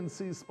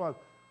PNC sponsor.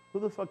 Who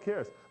the fuck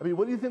cares? I mean,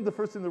 what do you think the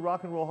first thing the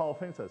Rock and Roll Hall of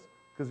Fame says?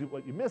 Because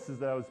what you miss is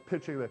that I was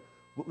pitching that,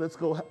 let's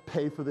go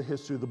pay for the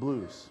history of the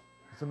blues.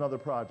 It's another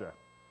project.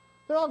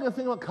 They're all going to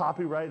think about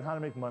copyright and how to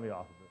make money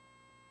off of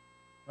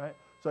it, right?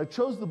 So I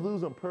chose the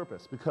blues on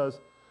purpose because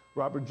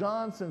Robert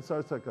Johnson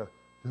starts like a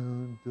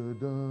dun, dun,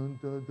 dun,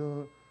 dun,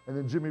 dun, and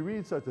then Jimmy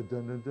Reed starts a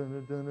dun, dun,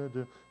 dun, dun, dun,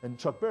 dun, and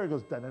Chuck Berry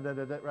goes dun, dun, dun,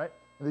 dun, dun, right?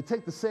 And they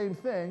take the same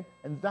thing,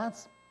 and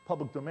that's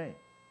public domain.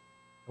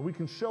 And we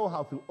can show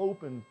how through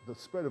the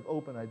spread of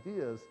open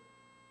ideas,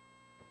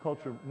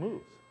 culture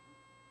moves.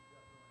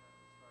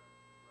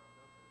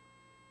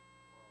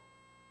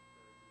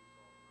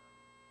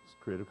 It's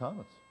Creative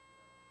Commons.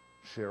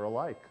 Share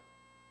alike.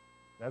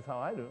 That's how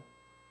I do it.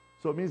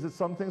 So it means that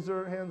some things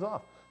are hands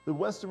off. The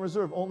Western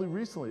Reserve, only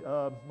recently,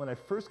 when I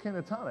first came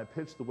to town, I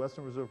pitched the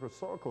Western Reserve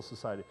Historical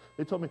Society.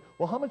 They told me,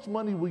 well, how much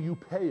money will you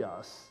pay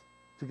us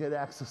to get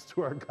access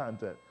to our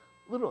content?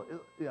 Literally,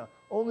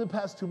 only in the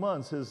past 2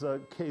 months, his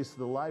case,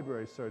 the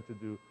library started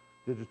to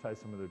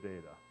digitize some of their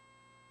data.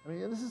 I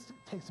mean, this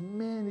takes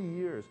many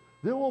years.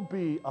 There will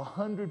be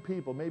 100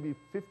 people, maybe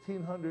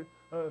 1,500,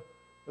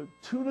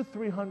 200 to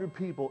 300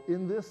 people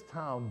in this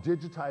town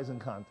digitizing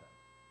content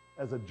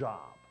as a job.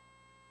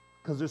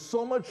 Because there's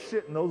so much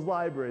shit in those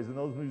libraries and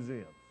those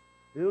museums.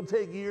 It'll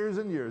take years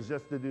and years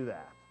just to do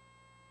that.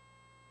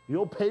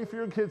 You'll pay for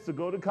your kids to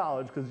go to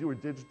college because you were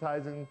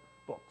digitizing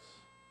books.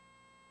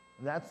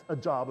 And that's a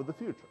job of the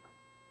future.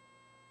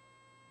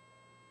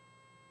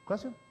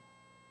 Question?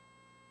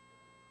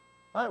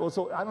 All right, well,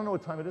 so I don't know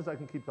what time it is. I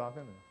can keep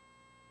talking.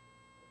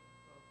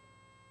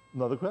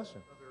 Another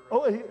question.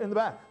 Oh, in the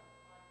back.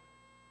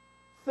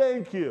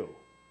 Thank you.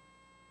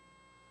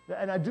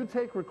 Yeah, and I do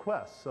take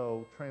requests.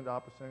 So trained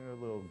opera singer,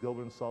 little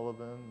Gilbert and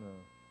Sullivan.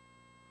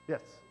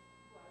 Yes.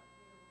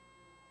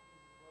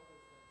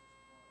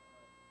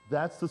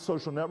 That's the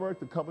social network.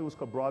 The company was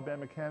called Broadband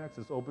Mechanics.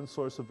 It's open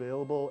source,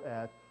 available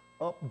at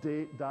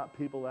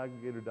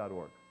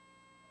update.peopleaggregator.org.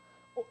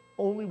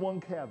 Only one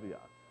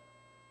caveat.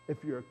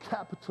 If you're a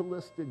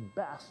capitalistic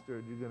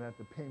bastard, you're going to have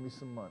to pay me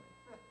some money,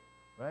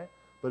 right?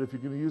 But if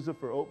you're going to use it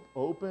for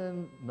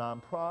open,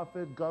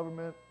 nonprofit,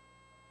 government,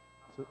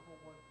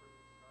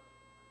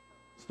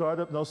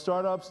 no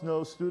startups,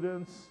 no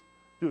students.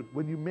 Dude,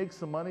 when you make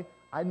some money,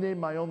 I name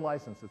my own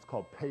license. It's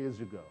called Pay As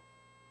You Go.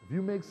 If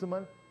you make some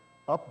money,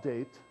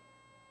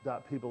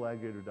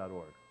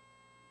 update.peopleaggregator.org.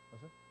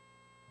 That's it?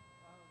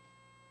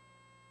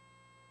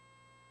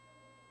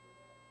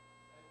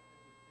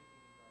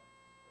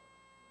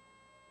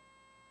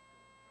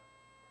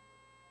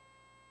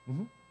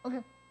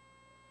 Okay.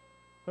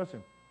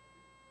 Question?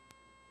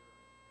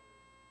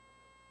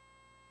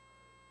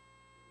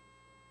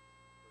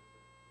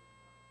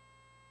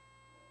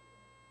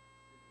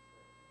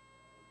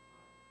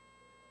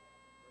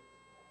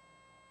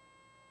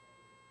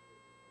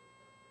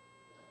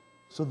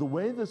 So the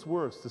way this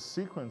works, the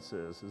sequence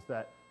is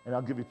that, and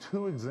I'll give you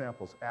two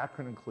examples,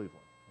 Akron and Cleveland,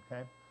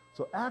 okay?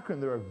 So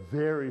Akron, there are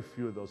very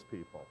few of those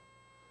people.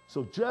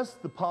 So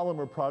just the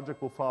polymer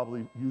project will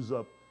probably use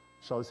up,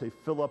 shall I say,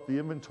 fill up the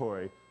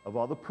inventory of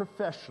all the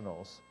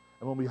professionals.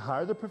 And when we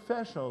hire the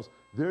professionals,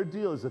 their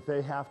deal is that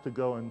they have to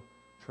go and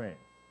train.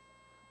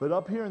 But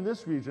up here in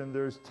this region,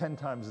 there's 10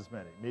 times as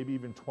many, maybe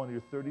even 20 or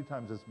 30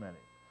 times as many.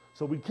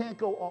 So we can't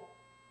go all,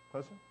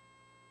 question?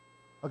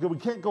 Okay, we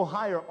can't go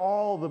hire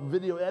all the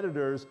video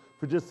editors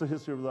for just the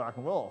history of rock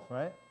and roll,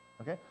 right?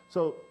 Okay,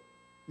 so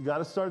you got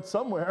to start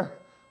somewhere.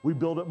 We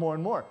build it more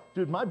and more.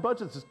 Dude, my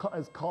budget is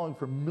calling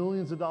for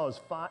millions of dollars,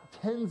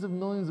 tens of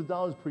millions of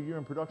dollars per year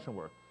in production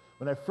work.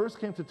 When I first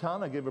came to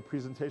town, I gave a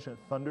presentation at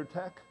Thunder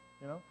Tech,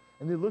 you know,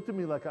 and they looked at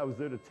me like I was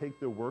there to take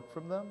their work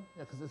from them,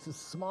 because it's this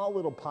small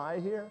little pie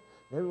here,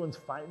 and everyone's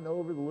fighting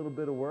over the little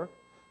bit of work.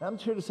 And I'm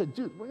here to say,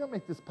 dude, we're going to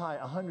make this pie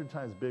 100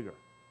 times bigger.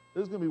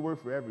 There's going to be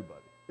work for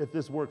everybody if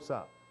this works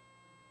out.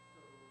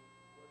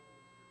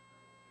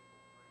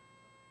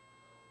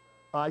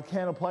 I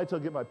can't apply till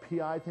I get my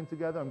PI thing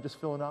together. I'm just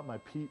filling out my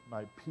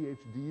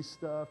PhD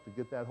stuff to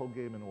get that whole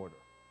game in order.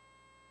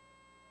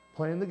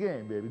 Playing the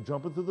game, baby,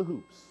 jumping through the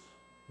hoops.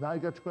 Now you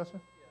got your question?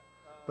 Yeah.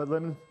 But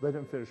let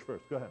him finish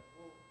first. Go ahead.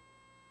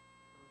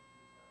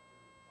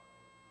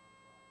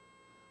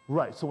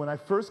 Right, so when I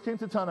first came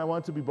to town, I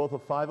wanted to be both a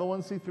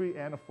 501c3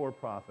 and a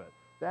for-profit.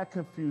 That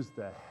confused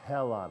the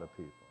hell out of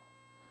people.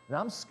 And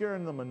I'm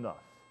scaring them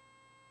enough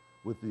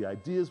with the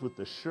ideas, with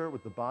the shirt,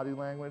 with the body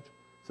language.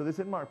 So they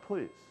said, Mark,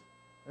 please.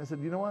 And I said,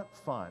 you know what?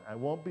 Fine. I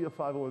won't be a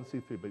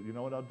 501c3, but you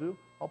know what I'll do?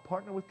 I'll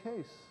partner with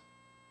Case.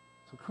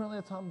 So currently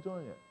that's how I'm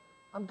doing it.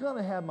 I'm going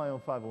to have my own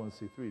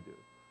 501c3, dude.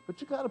 But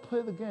you got to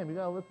play the game. You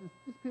got to let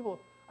these people,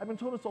 I've been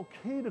told it's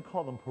okay to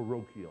call them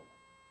parochial.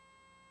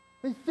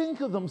 They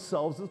think of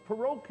themselves as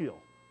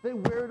parochial. They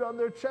wear it on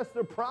their chest.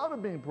 They're proud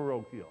of being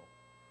parochial.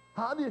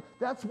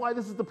 That's why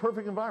this is the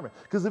perfect environment.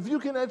 Because if you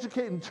can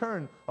educate and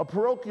turn a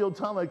parochial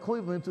town like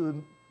Cleveland into a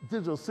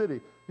digital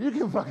city, you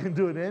can fucking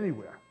do it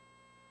anywhere.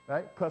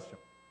 Right? Question?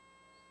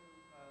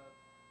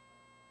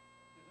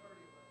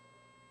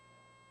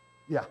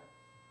 Yeah.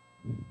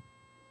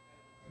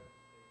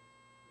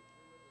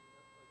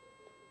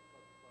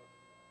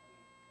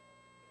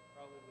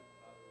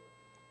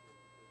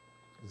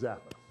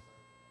 Exactly.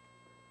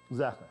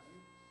 Exactly.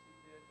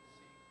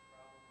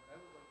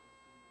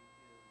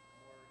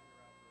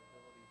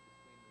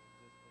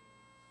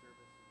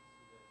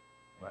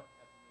 Right.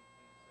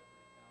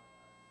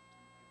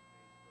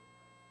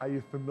 Are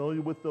you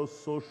familiar with those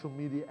social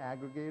media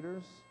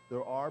aggregators?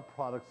 There are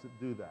products that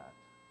do that.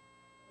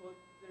 Well,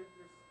 they're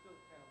still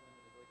kind of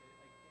limited. Like,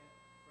 I can't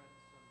friend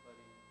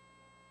somebody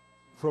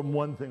from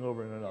one thing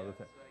over in another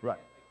thing. So right. I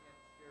can't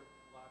share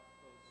blog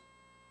posts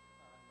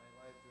on my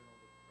live journal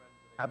with friends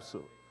that I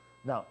Absolutely.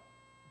 Now,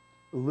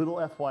 a little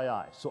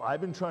FYI. So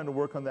I've been trying to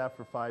work on that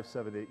for 5,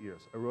 7, 8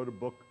 years. I wrote a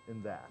book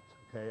in that,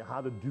 okay,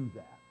 how to do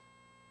that.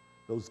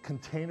 Those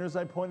containers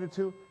I pointed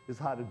to is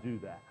how to do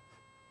that,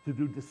 to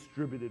do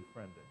distributed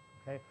friending,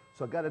 okay?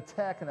 So I got a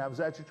tech, and I was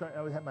actually trying,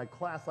 I had my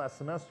class last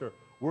semester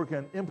working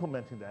on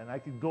implementing that, and I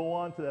could go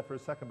on to that for a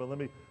second, but let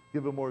me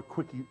give a more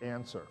quickie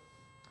answer.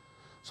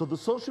 So the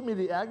social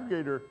media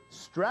aggregator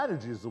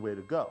strategy is the way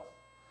to go.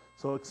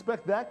 So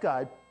expect that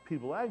guy,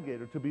 People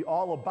Aggregator, to be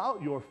all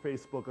about your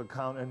Facebook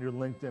account and your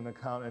LinkedIn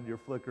account and your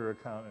Flickr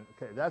account.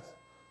 Okay, that's the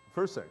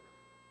first thing.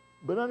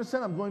 But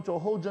understand, I'm going to a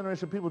whole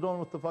generation of people who don't know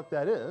what the fuck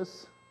that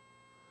is.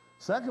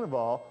 Second of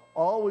all,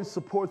 always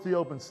support the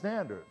open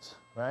standards,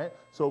 right?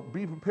 So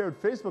be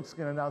prepared. Facebook's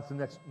going to announce the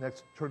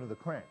next turn of the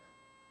crank.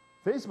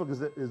 Facebook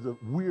is a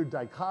weird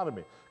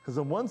dichotomy, because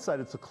on one side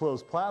it's a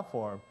closed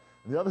platform,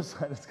 and the other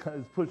side it's kind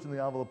of pushing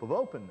the envelope of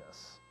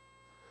openness.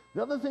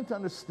 The other thing to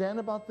understand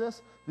about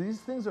this,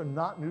 these things are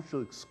not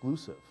mutually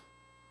exclusive.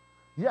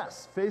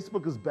 Yes,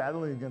 Facebook is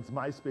battling against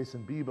MySpace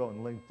and Bebo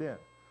and LinkedIn,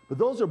 but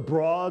those are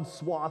broad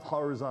swath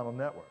horizontal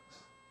networks.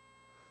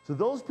 So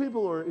those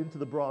people who are into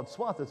the broad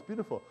swath, that's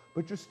beautiful,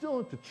 but you're still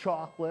into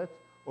chocolate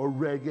or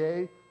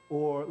reggae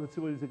or, let's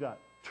see what he's got,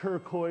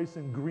 turquoise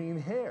and green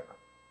hair.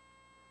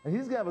 And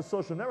he's going to have a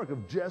social network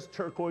of just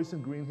turquoise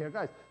and green hair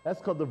guys.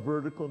 That's called the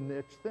vertical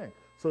niche thing.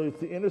 So it's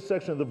the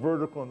intersection of the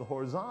vertical and the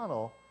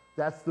horizontal.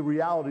 That's the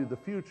reality of the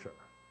future.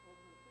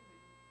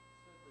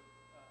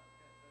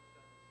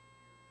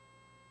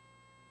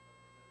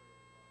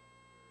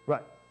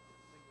 Right.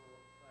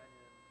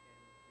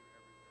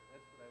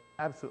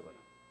 Absolutely.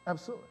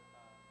 Absolutely.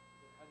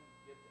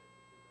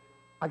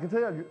 I can tell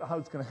you how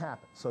it's going to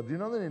happen. So do you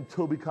know the name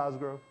Toby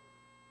Cosgrove?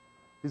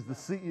 He's the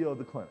CEO of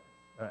the clinic.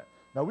 All right.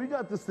 Now, we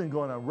got this thing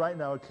going on right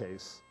now at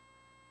Case,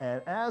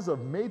 and as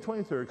of May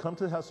 23rd, come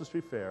to the Hester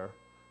Street Fair.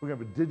 We're going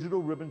to have a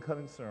digital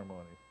ribbon-cutting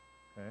ceremony,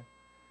 okay?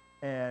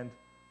 And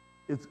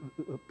it's,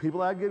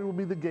 people aggregated will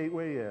be the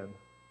gateway in,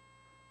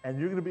 and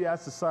you're going to be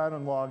asked to sign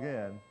and log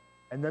in,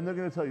 and then they're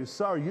going to tell you,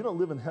 sorry, you don't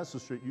live in Hester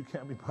Street, you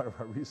can't be part of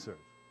our research.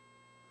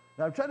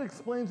 Now, I've tried to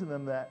explain to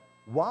them that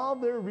while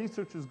their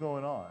research is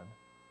going on,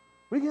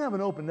 we can have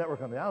an open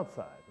network on the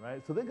outside,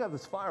 right? So they've got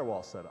this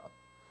firewall set up.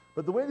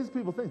 But the way these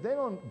people think, they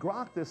don't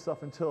grok this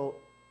stuff until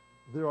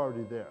they're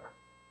already there,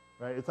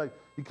 right? It's like,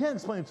 you can't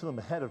explain it to them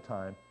ahead of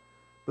time,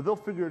 but they'll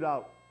figure it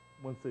out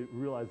once they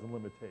realize the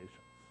limitations.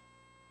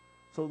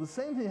 So the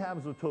same thing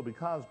happens with Toby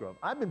Cosgrove.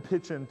 I've been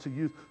pitching to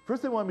use,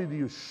 first they wanted me to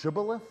use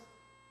shibboleth.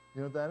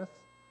 You know what that is?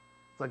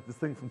 It's like this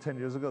thing from 10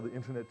 years ago, the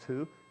Internet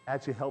 2,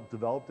 actually helped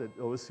develop at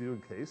OSU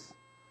in Case.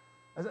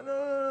 I said,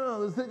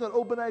 no, this thing called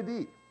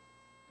OpenID,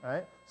 all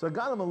right? So I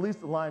got them at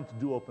least aligned to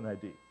do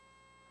OpenID.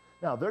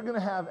 Now, they're going to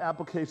have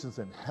applications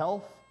in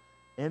health,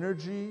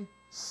 energy,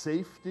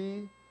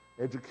 safety,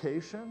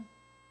 education.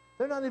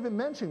 They're not even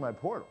mentioning my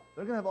portal.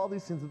 They're going to have all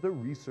these things that they're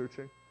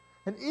researching,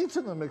 and each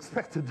of them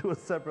expect to do a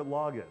separate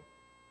login.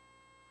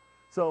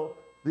 So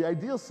the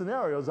ideal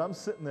scenario is I'm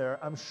sitting there,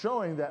 I'm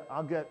showing that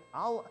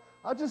I'll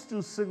just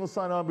do single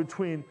sign-on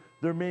between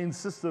their main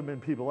system and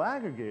people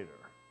aggregator.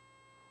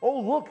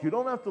 Oh, look, you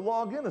don't have to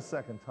log in a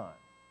second time.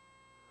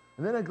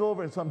 And then I go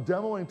over, and so I'm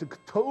demoing to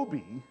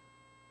Toby,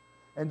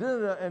 and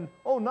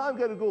oh, now I've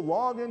got to go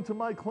log into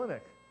my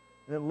clinic.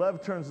 And then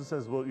Lev turns and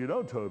says, well, you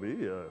know, Toby,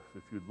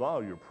 if you allow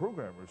your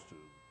programmers to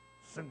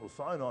single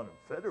sign-on and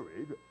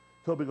federate,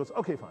 Toby goes,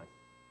 okay, fine.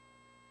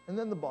 And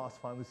then the boss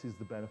finally sees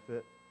the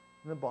benefit,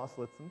 and the boss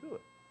lets them do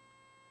it.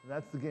 And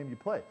that's the game you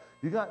play.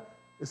 You got,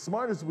 as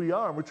smart as we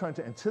are, and we're trying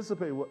to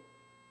anticipate what,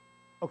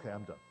 okay,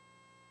 I'm done.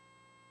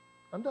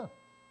 I'm done.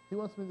 He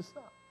wants me to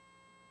stop.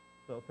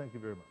 So thank you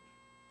very much.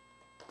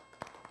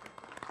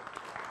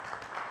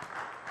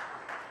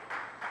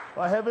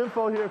 Well, I have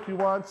info here if you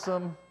want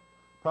some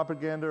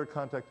propaganda or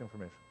contact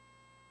information.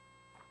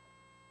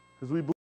 Because we believe